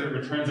malloc, I said it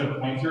returns a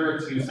pointer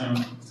to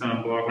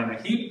some block on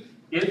the heap.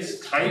 Its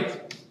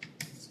type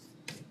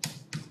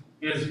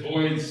is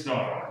void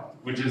star,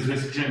 which is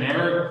this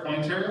generic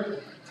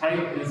pointer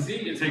type. And see,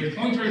 it's a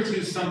pointer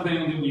to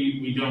something that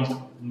we don't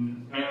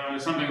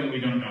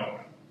know.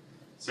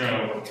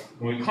 So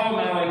when we call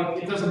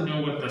malloc, it doesn't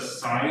know what the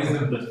size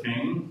of the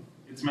thing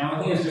it's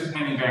mallocing. It's just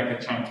handing back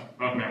a chunk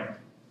of memory.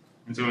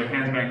 And so it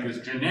hands back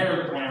this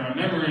generic pointer, a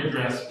memory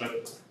address,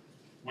 but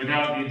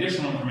without the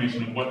additional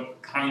information of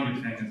what kind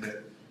of thing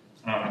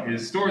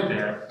is stored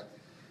there.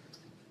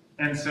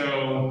 And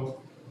so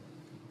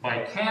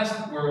by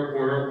cast,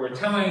 we're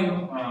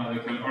telling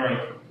the code, all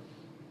right,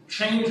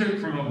 change it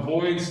from a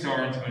void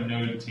star into a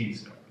node T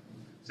star.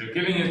 So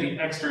giving it the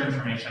extra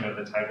information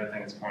about the type of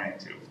thing it's pointing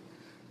to.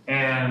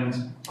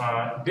 And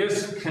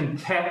this can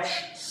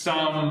catch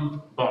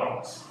some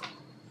bugs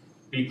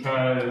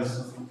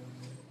because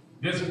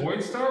this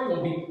void star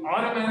will be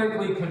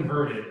automatically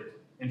converted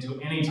into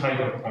any type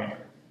of pointer.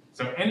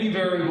 So any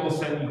variable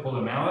set equal to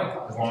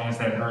malloc, as long as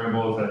that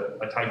variable is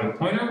a type of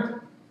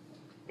pointer,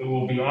 it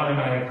will be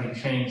automatically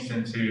changed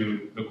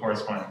into the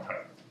corresponding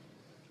type.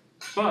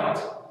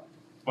 But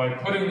by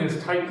putting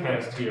this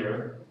typecast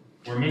here,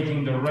 we're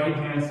making the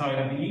right-hand side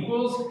of the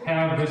equals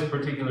have this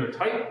particular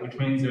type, which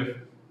means if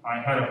I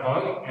had a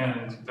bug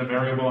and the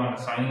variable I'm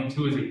assigning it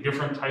to is a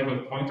different type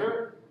of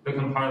pointer, the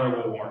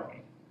compiler will warn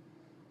me.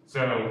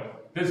 So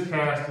this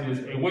cast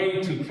is a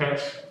way to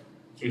catch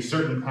a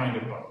certain kind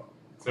of bug.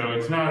 So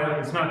it's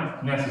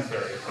not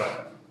necessary,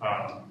 but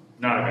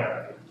not a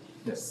bad idea.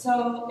 Yes.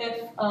 So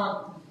if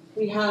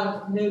we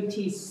have node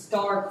T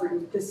star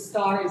root, the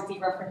star is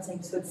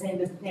dereferencing, so it's saying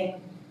the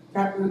thing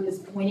that root is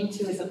pointing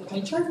to is a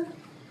pointer,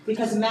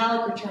 because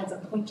malloc returns a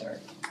pointer.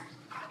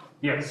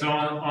 Yeah, so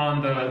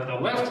on the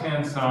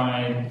left-hand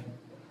side,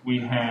 we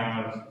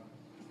have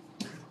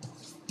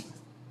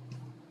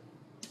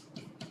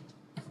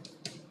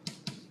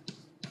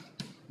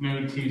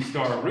node T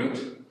star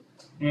root,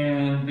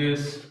 and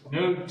this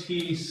node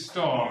T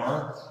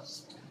star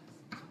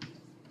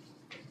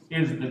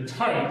is the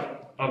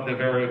type of the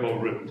variable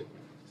root.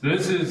 So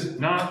this is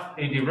not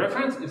a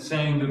dereference, it's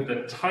saying that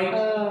the type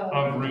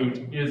of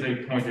root is a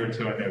pointer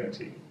to a node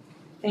T.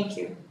 Thank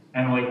you.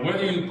 And like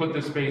whether you put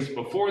the space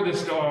before the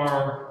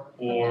star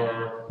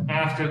or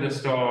after the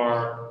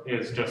star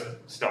is just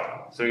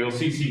star. So you'll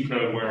see C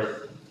code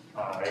where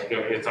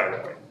it's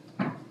either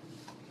way.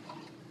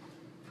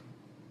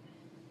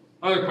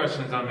 Other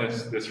questions on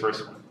this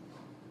first one?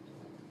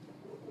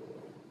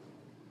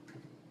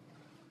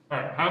 All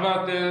right, how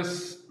about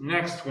this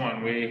next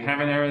one? We have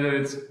an error that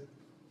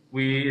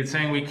it's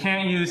saying we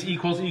can't use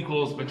equals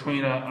equals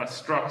between a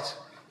struct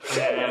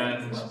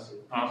and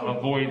a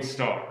void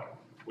star,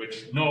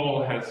 which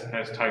null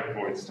has type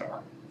void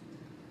star.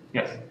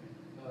 Yes?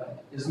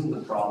 Isn't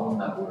the problem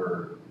that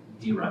we're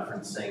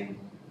dereferencing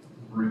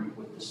root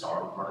with the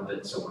star part of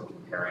it, so we're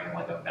comparing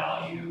like a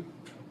value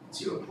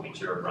to a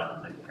pointer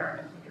rather than comparing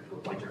a pointer to a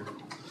pointer?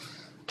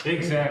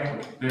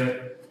 Exactly.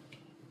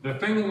 The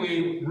thing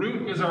that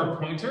root is our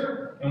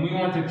pointer, and we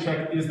want to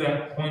check, is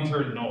that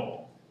pointer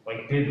null?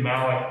 Like, did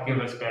malloc give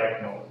us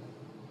back null?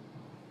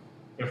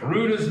 If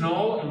root is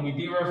null and we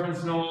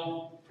dereference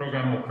null,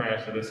 program will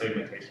crash with a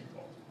segmentation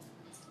fault.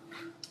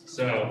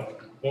 So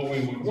what we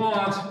would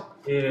want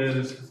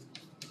is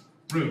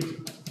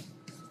root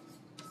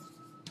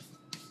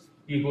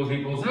equals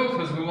equals null,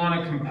 because we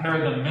want to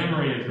compare the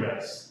memory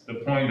address, the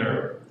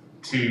pointer,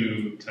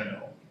 to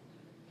null.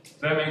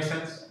 Does that make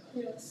sense?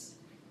 Yes.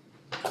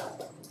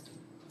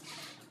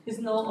 Is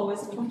null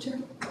always a pointer?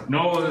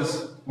 Null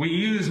is, we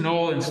use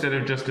null instead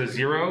of just a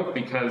 0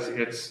 because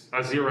it's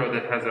a 0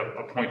 that has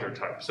a pointer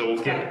type. So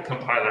we'll get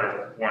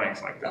compiler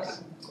warnings like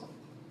this.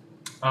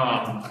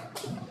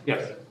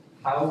 Yes?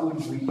 How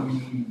would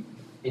we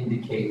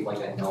indicate like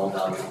a null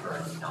value for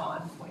a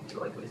non-pointer?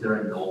 Like, is there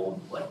a null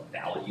like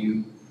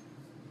value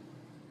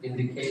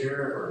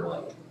indicator, or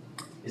like,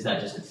 is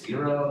that just a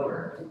 0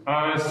 or?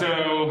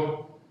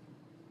 So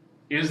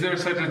is there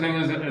such a thing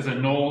as a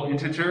null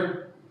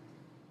integer?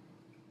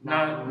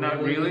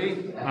 Not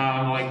really.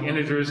 Like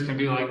integers can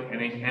be like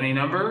any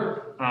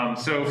number.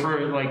 So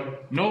for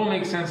like null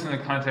makes sense in the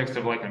context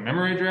of like a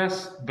memory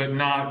address, but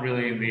not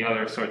really in the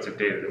other sorts of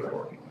data that we're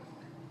working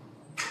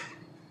with.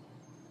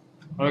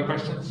 Other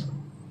questions?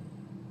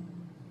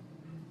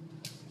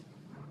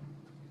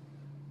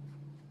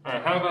 All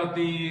right, how about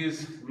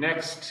these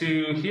next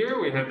two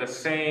here? We have the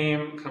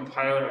same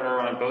compiler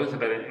error on both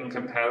about an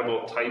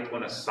incompatible type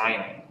when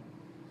assigning.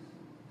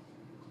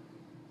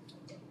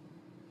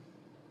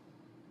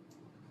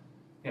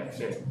 Yeah,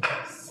 sure.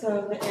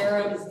 So the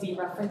arrow is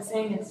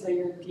dereferencing, and so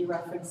you're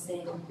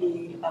dereferencing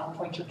the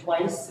pointer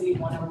twice, so you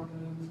want to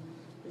remove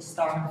the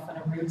star in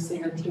front of root, so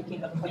you're taking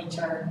the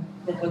pointer,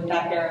 then with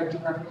that arrow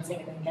dereferencing,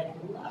 and then getting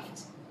the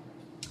left.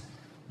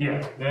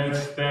 Yeah,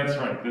 that's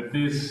right. That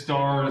these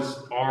stars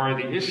are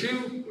the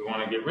issue. We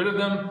want to get rid of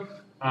them.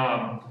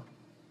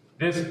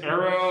 This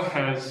arrow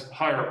has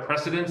higher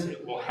precedence.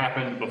 It will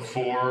happen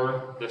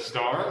before the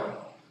star.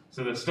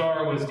 So the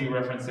star was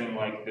dereferencing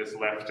like this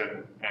left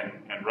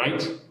and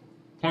right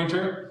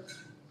pointer.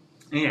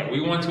 And yeah,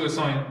 we want to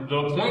assign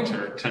the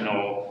pointer to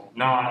null,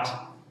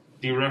 not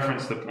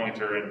dereference the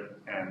pointer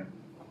and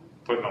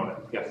put an it.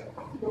 Yes?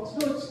 You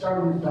also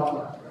start with dot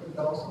left, right?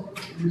 That also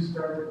works if you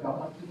start with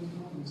dot left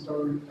and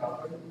start with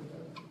dot right.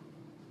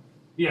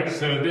 Yes,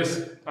 so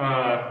this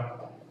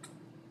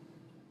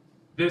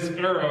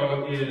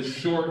arrow is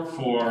short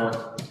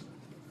for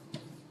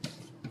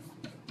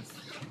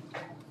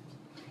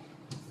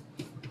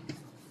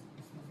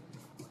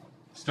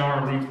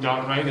star root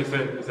dot right. Is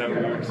that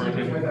what you're referring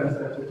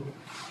to?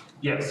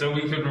 Yeah, so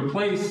we could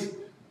replace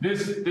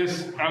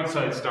this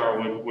outside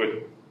star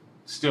would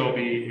still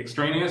be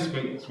extraneous,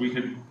 but we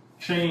could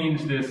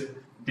change this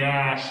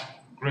dash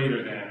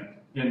greater than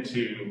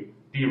into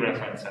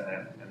dereference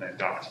and then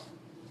dot.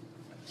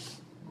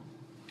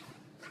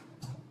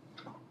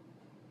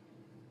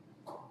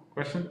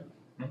 Question?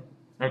 No?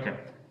 Okay.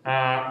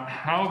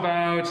 How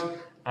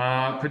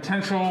about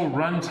potential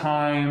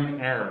runtime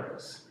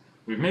errors?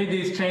 We've made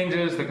these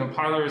changes. The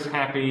compiler is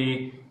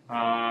happy.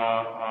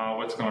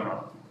 What's going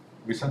on?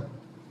 Lisa?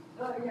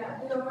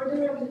 Yeah, in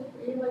order of the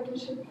free, like you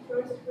should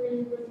first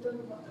free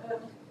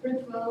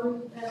root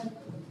value and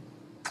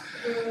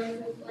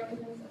realize it's like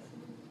an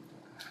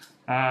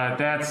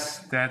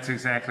assessment. That's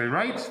exactly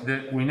right.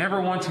 That we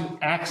never want to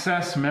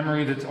access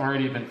memory that's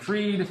already been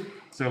freed.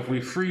 So if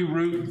we free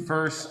root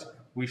first,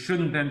 we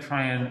shouldn't then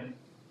try and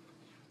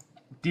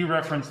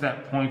dereference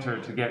that pointer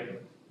to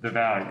get the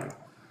value.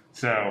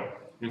 So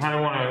you kind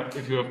of want to,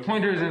 if you have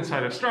pointers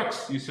inside of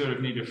structs, you sort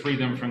of need to free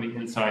them from the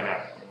inside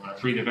out. You want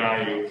to free the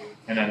value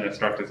and then the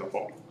struct as a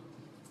whole.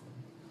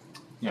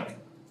 Yeah.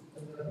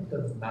 I think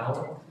the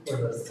malloc for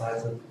the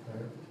size of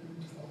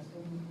characters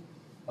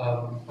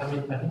also. I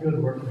mean, I think it would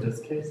work in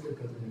this case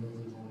because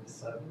remove is only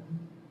 7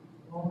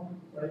 long,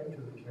 right?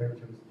 Because the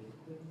character is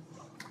 8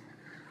 bits.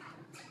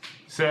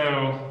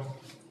 So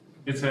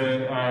it's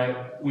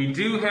we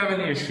do have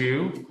an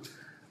issue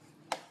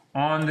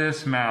on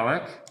this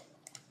malloc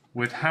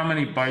with how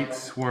many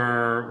bytes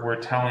we're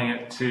telling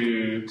it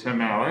to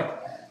malloc.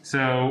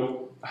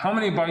 So how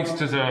many bytes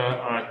does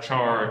a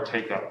char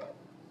take up?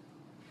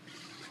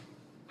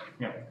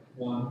 Yeah.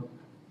 1.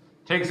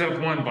 Takes up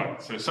 1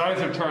 byte. So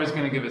size of char is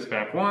going to give us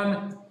back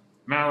 1.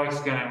 Malloc's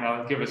going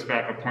to give us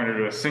back a pointer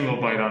to a single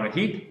byte on the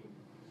heap.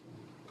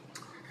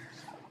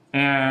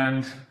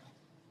 And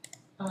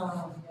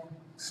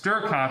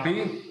stir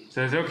copy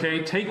says,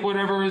 okay, take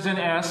whatever is in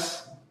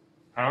S,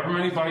 however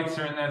many bytes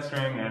are in that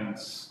string, and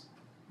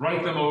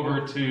write them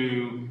over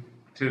to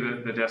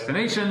the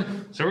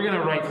destination. So we're going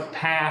to write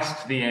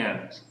past the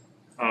end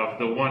of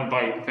the 1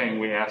 byte thing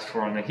we asked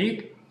for on the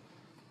heap.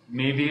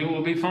 Maybe it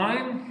will be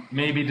fine.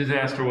 Maybe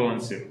disaster will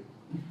ensue.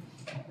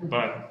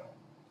 But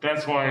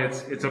that's why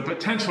it's a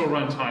potential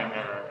runtime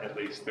error, at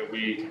least, that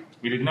we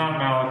did not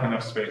malloc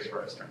enough space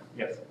for our string.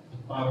 Yes?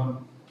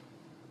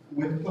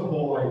 With the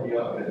whole idea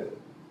of it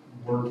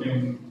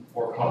working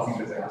or causing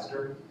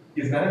disaster,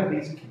 is that at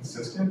least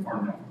consistent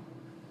or no?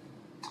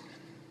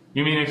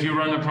 You mean if you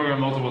run the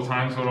program multiple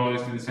times, will it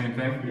always do the same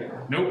thing? Yeah.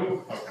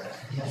 Nope.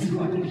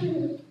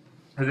 Okay.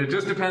 Because it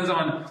just depends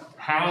on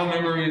how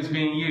memory is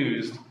being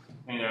used.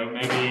 You know,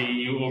 maybe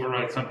you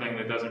overwrite something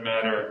that doesn't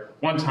matter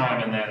one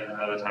time and then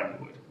another time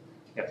you would.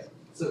 Yes?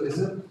 So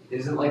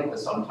isn't like the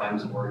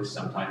sometimes worse,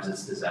 sometimes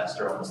it's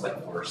disaster almost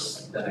like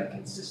worse than a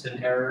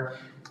consistent error?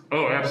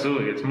 Oh,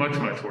 absolutely. It's much,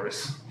 much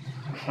worse.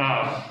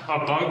 A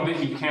bug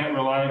that you can't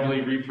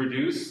reliably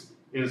reproduce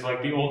is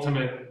like the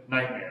ultimate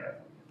nightmare.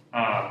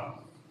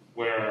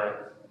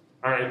 Where,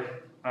 all right,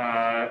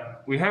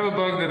 we have a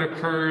bug that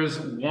occurs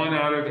 1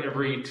 out of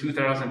every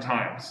 2,000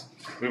 times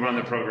we run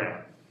the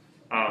program.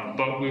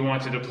 But we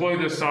want to deploy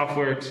this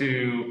software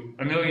to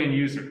 1 million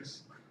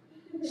users.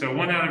 So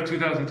 1 out of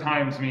 2,000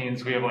 times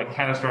means we have like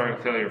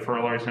catastrophic failure for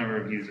a large number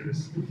of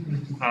users.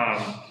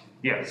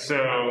 Yeah,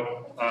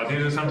 so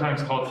these are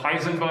sometimes called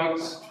Tizen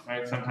bugs,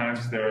 right?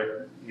 Sometimes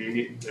they're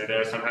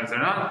there, sometimes they're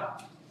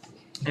not.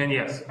 And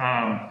yes,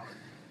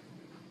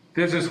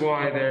 this is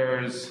why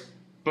there's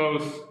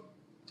both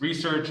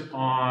research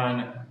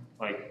on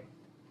like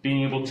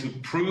being able to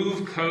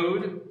prove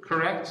code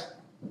correct,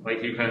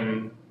 like you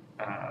can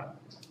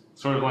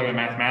sort of like a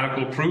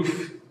mathematical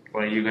proof,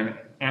 like you can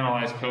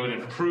analyze code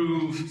and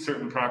prove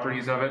certain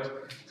properties of it.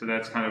 So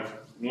that's kind of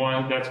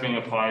one that's being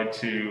applied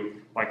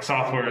to like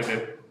software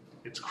that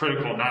it's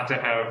critical not to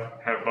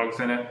have bugs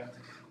in it,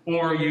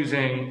 or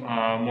using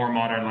more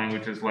modern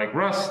languages like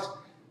Rust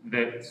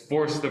that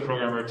force the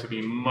programmer to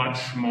be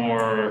much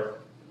more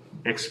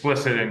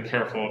explicit and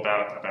careful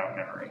about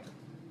memory.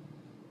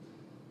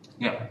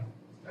 Yeah.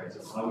 Alright,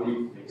 so how would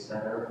you fix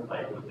that error?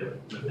 Like with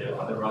the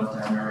other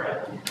runtime error,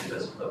 I think you can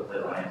just put the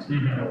lines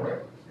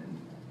together.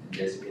 In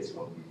this case,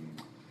 what would you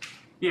do?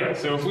 Yeah,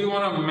 so if we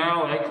want to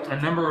malloc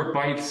a number of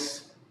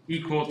bytes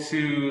equal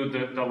to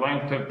the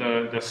length of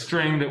the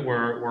string that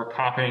we're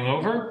copying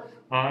over,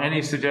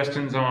 any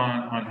suggestions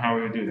on how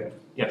we would do that?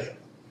 Yes?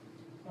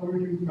 How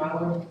would you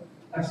malloc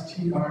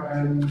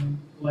strn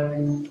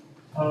length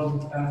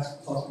of s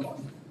plus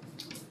 1?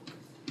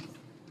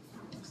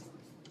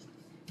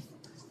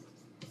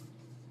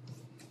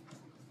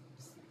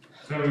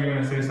 So you're going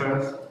to say,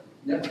 Silas?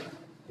 Yep.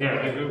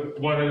 Yeah,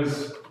 what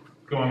is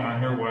going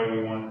on here? Why do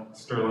we want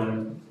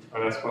Sterling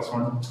OS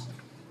 +1?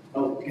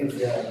 Oh, because you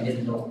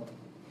didn't know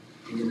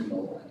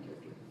that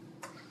character.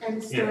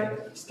 And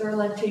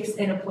Sterling takes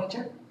in a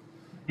pointer.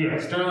 Yeah,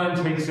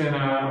 Sterling takes in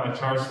a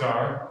char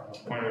star,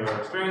 pointer to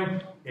our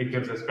string. It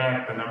gives us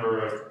back the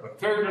number of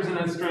characters in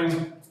that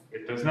string.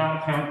 It does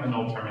not count the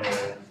null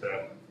terminator.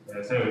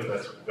 So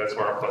that's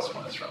where our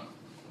 +1 is from.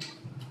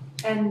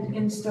 And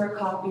in stir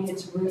copy,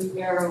 it's root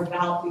arrow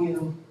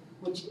value,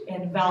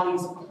 and value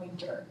is a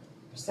pointer.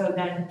 So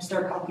then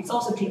stir copy is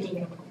also taking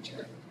in a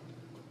pointer.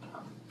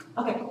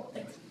 Okay, cool,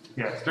 thanks.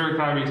 Yeah, stir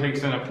copy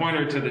takes in a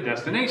pointer to the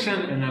destination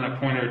and then a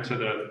pointer to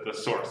the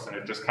source, and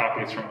it just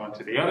copies from one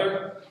to the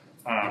other.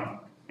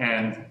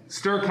 And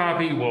stir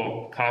copy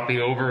will copy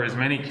over as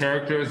many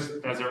characters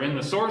as are in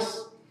the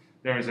source.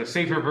 There is a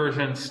safer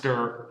version,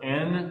 stir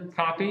n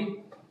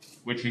copy,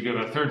 which you give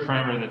a third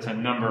parameter that's a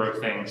number of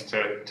things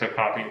to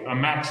copy, a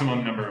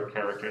maximum number of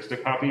characters to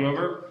copy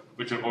over,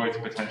 which avoids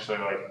potentially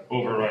like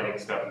overwriting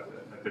stuff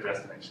at the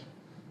destination.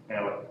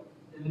 Anyway.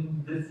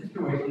 In this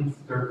situation,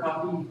 stir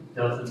copy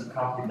doesn't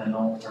copy the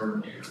null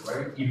terminator,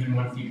 right? Even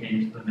once you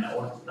change the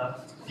malloc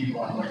stuff,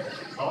 people on like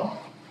the solve?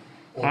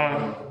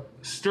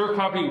 Stir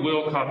copy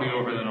will copy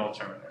over the null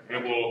terminator.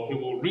 It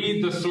will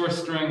read the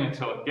source string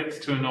until it gets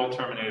to a null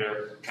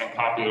terminator and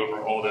copy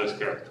over all those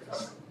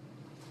characters.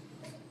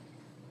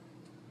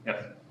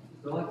 Yes? Is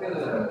there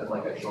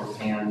like a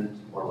shorthand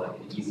or like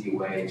an easy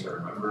way to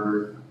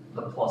remember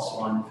the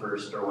 +1 for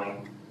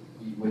Sterling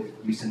with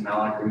use in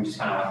malloc, or we just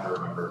kind of have to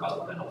remember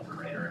about the null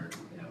terminator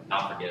and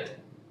not forget?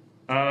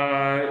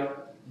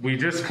 We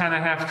just kind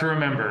of have to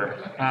remember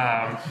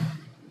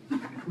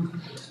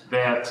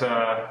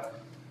that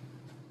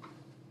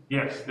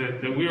yes,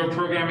 that we are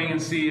programming in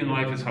C and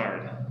life is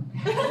hard.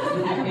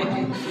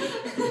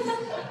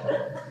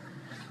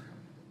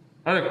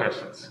 Other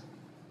questions?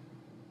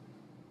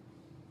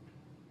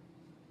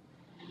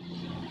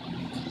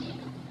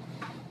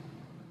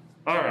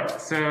 All right,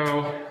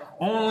 so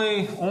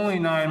only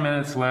 9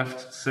 minutes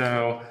left,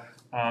 so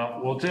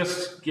we'll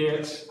just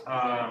get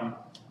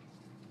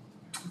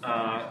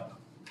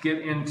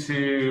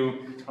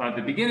into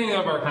the beginning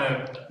of our kind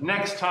of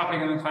next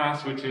topic in the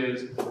class, which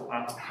is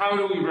how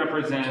do we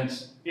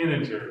represent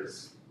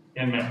integers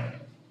in memory?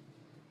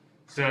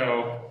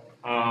 So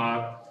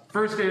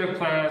first day of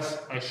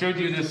class, I showed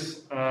you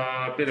this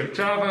bit of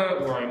Java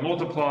where I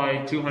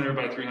multiplied 200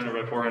 by 300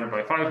 by 400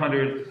 by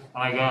 500, and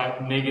I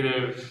got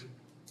negative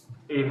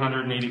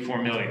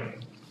 884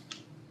 million.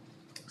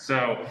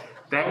 So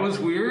that was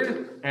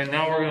weird, and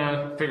now we're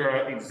going to figure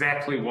out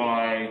exactly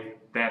why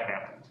that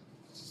happened.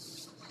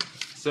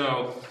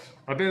 So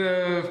a bit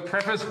of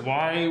preface,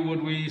 why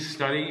would we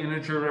study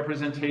integer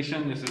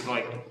representation? This is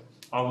like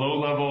a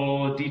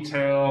low-level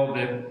detail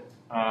that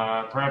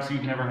perhaps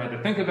you've never had to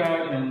think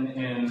about in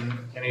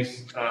any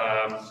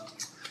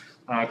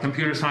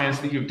computer science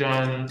that you've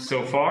done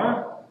so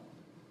far.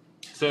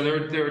 So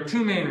there are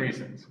two main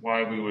reasons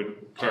why we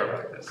would care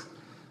about this.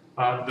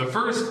 The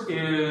first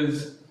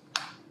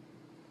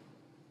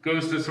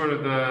goes to sort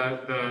of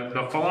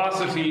the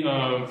philosophy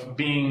of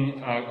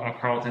being a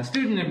Carleton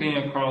student and being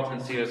a Carleton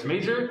CS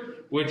major,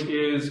 which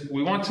is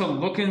we want to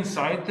look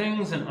inside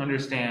things and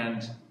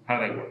understand how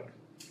they work.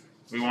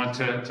 We want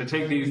to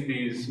take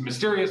these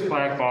mysterious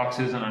black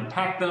boxes and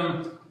unpack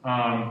them,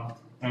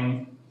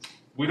 and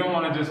we don't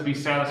want to just be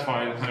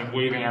satisfied kind of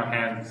waving our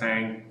hands and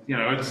saying, you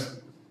know,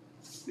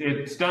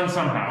 it's done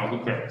somehow,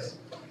 who cares?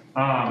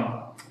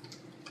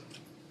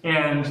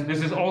 And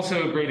this is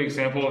also a great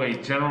example of a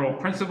general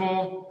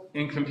principle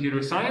in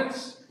computer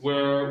science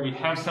where we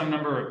have some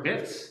number of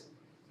bits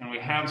and we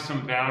have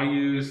some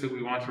values that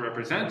we want to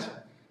represent,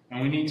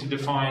 and we need to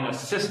define a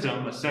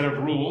system, a set of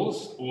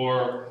rules,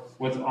 or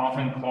what's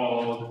often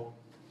called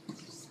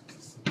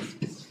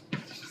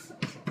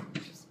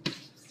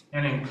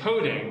an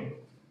encoding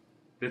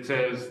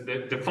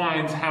that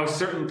defines how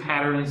certain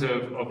patterns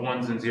of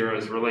ones and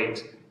zeros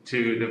relate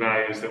to the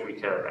values that we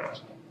care about.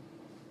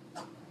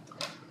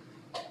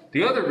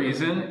 The other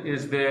reason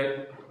is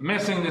that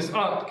messing this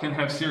up can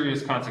have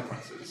serious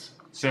consequences.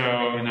 So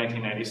in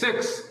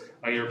 1996,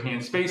 a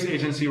European Space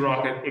Agency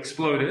rocket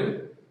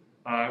exploded.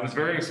 It was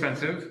very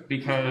expensive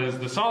because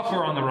the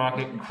software on the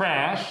rocket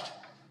crashed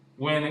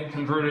when it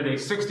converted a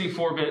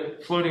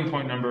 64-bit floating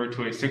point number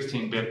to a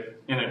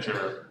 16-bit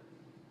integer.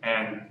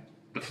 And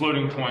the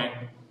floating point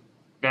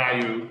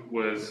value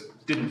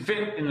didn't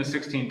fit in the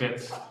 16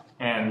 bits,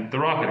 and the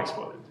rocket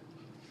exploded.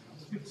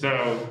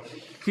 So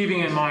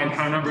keeping in mind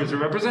how numbers are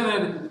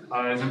represented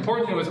is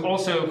important. It was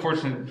also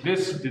fortunate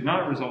this did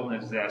not result in a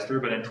disaster,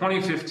 but in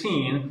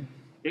 2015,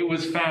 it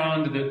was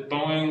found that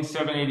Boeing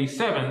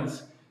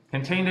 787s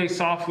contained a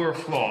software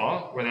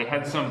flaw where they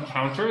had some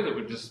counter that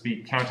would just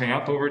be counting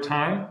up over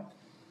time.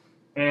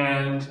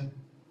 And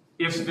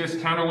if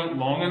this counter went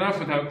long enough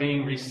without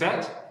being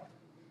reset,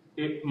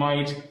 it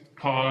might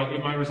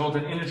result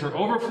in integer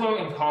overflow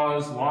and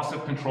cause loss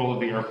of control of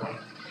the airplane.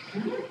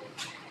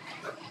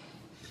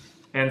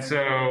 And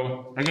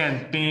so,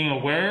 again, being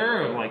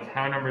aware of like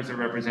how numbers are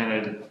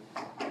represented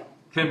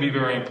can be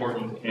very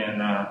important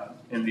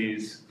in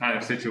these kind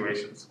of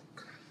situations.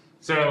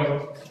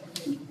 So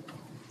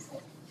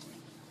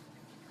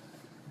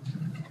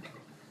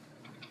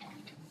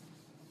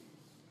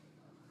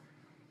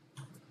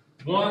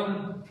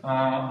one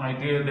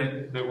idea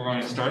that we're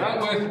going to start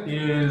out with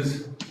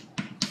is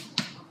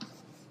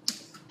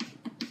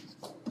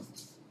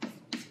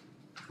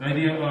the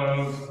idea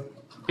of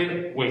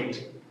bit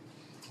weight.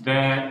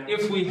 That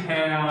if we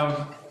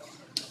have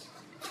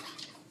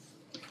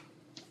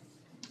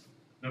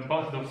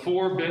the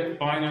 4-bit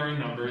binary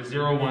number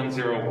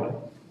 0101,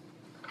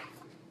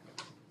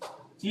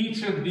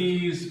 each of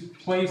these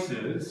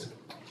places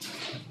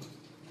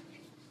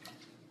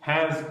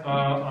has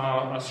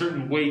a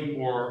certain weight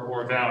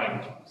or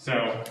value.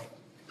 So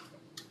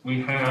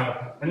we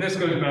have, and this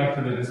goes back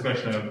to the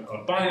discussion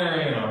of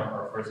binary in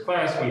our first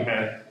class. We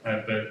had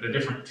the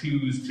different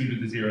 2's, 2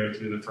 to the 0, 2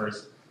 to the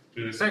first,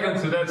 2 to the second.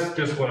 So that's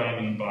just what I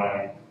mean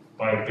by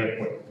bit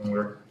weight. When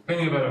we're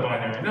thinking about a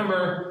binary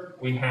number,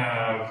 we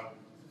have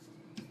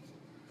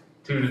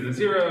 2 to the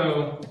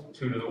 0,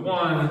 2 to the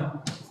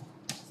 1,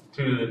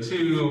 2 to the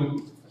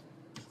 2,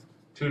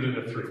 2 to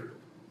the 3.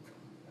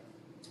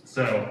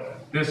 So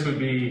this would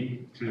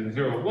be 2 to the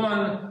 0,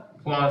 1,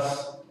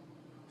 plus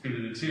 2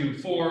 to the 2,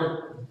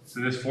 4. So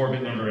this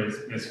 4-bit number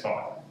is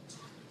 5.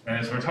 And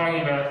as we're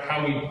talking about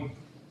how we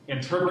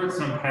interpret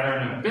some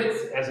pattern of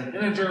bits as an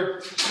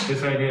integer,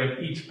 this idea of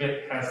each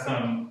bit has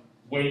some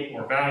weight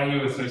or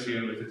value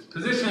associated with its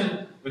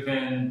position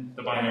within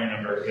the binary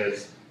number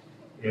is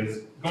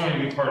going to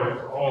be part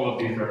of all of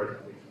these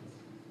representations.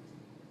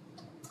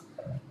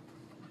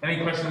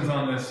 Any questions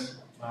on this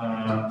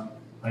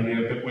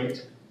idea of bit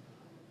weight?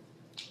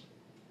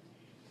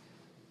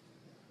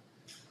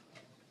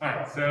 All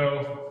right,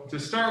 so to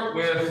start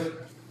with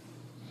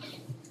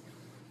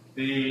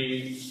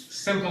the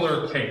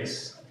simpler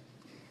case,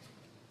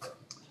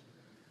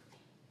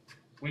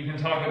 we can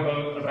talk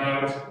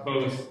about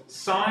both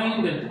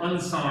signed and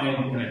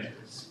unsigned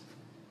integers.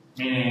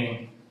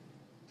 Meaning,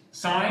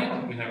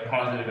 signed, we have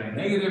positive and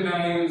negative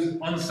values.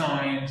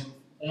 Unsigned,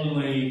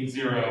 only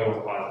 0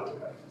 or positive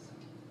values.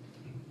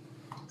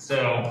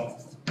 So,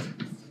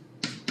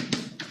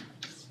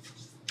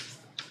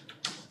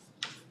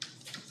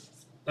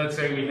 let's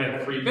say we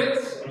had 3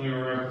 bits and we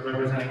were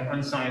representing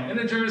unsigned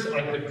integers.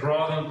 I could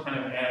draw them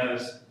kind of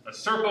as a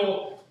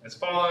circle as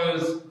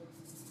follows.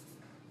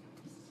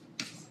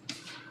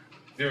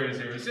 0,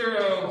 0,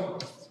 0.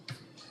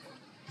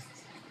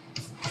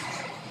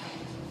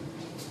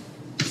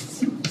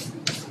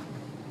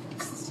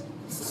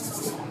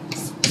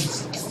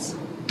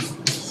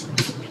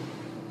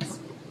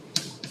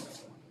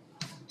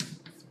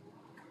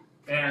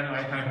 And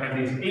I kind of have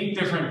these 8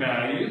 different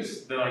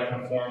values that I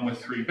can form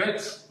with 3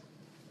 bits.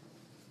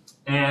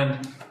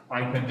 And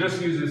I can just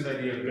use this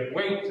idea of bit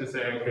weight to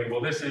say, okay,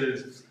 well, this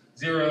is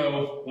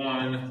 0,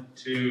 1,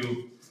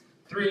 2,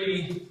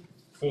 3,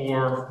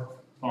 4,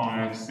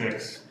 5,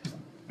 6,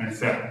 and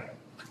 7.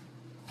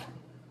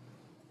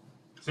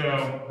 So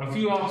a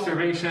few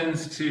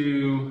observations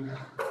to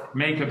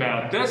make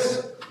about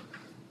this.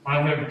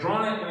 I have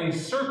drawn it in a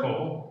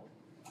circle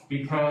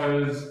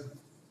because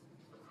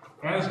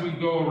as we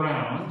go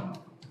around,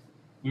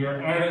 we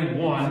are adding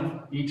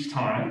 1 each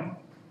time.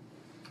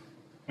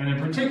 And in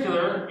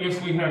particular,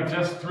 if we have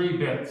just 3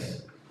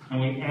 bits and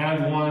we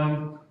add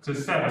 1 to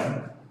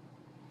 7,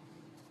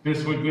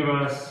 this would give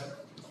us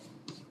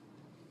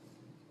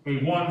a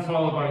 1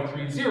 followed by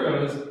 3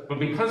 zeros, but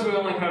because we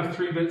only have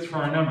 3 bits for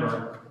our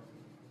number,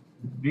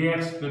 the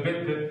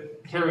bit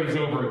that carries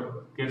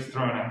over gets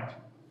thrown out.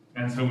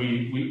 And so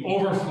we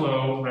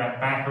overflow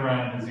that back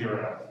around to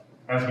 0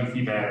 as we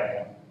keep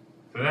adding.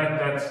 So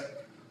that's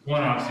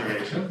one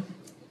observation.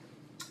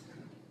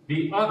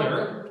 The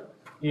other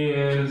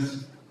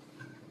is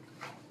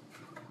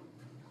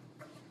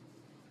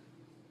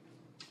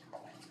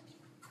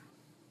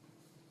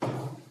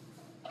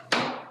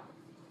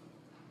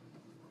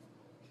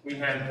we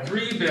had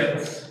 3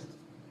 bits,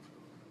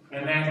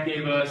 and that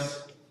gave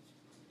us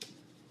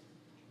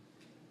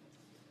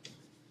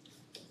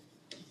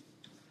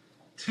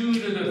 2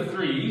 to the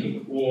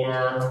 3,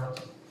 or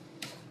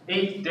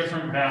 8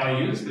 different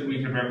values that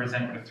we can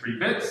represent with 3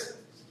 bits.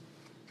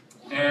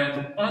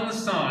 And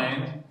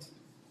unsigned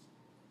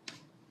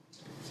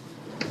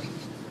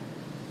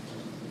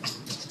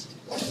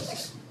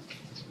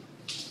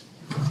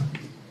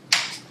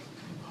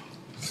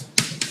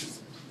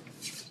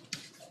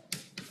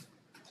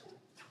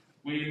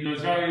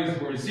those values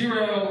were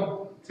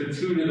 0 to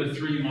 2 to the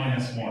 3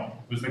 minus 1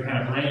 was the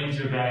kind of range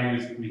of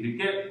values that we could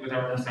get with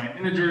our unsigned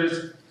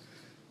integers.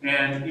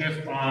 And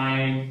if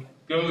I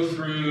go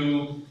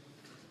through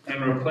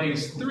and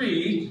replace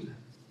 3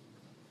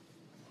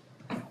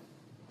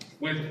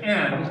 with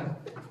n,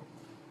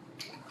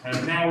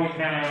 and now we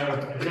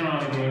have,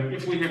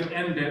 if we have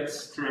n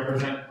bits to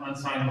represent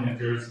unsigned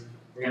integers,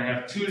 we're going to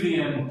have 2 to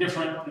the n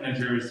different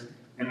integers,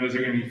 and those are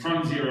going to be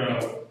from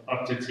 0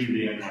 up to 2 to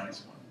the n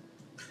minus 1.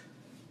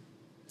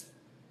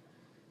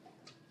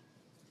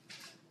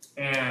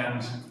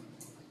 And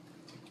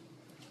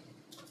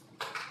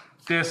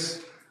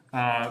this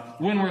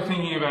when we're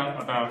thinking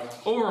about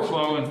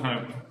overflow and kind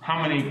of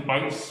how many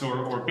bytes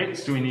or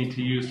bits do we need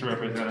to use to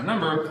represent a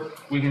number,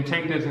 we can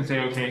take this and say,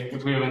 okay,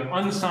 if we have an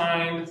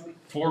unsigned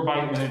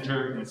 4-byte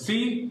integer in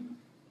C,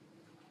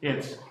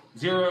 it's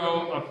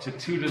 0 up to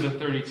 2 to the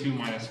 32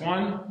 minus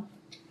 1.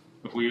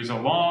 If we use a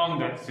long,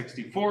 that's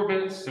 64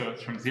 bits, so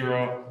it's from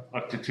 0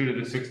 up to 2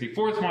 to the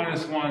 64th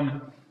minus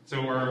 1.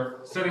 So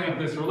we're setting up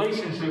this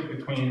relationship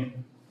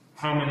between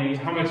how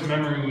much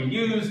memory we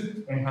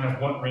use and kind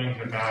of what range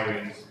of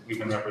values we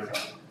can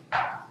represent.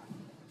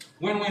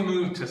 When we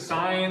move to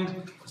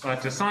signed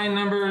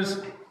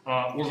numbers,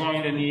 we're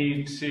going to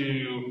need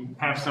to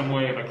have some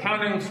way of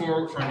accounting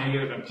for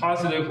negative and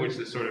positive, which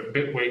this sort of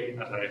bit weight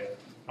method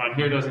on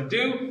here doesn't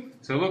do.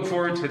 So look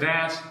forward to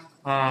that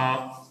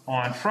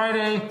on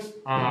Friday.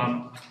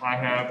 I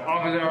have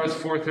office hours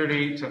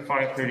 4:30 to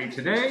 5:30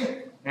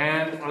 today,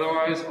 and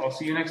otherwise I'll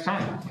see you next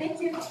time.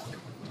 Thank you.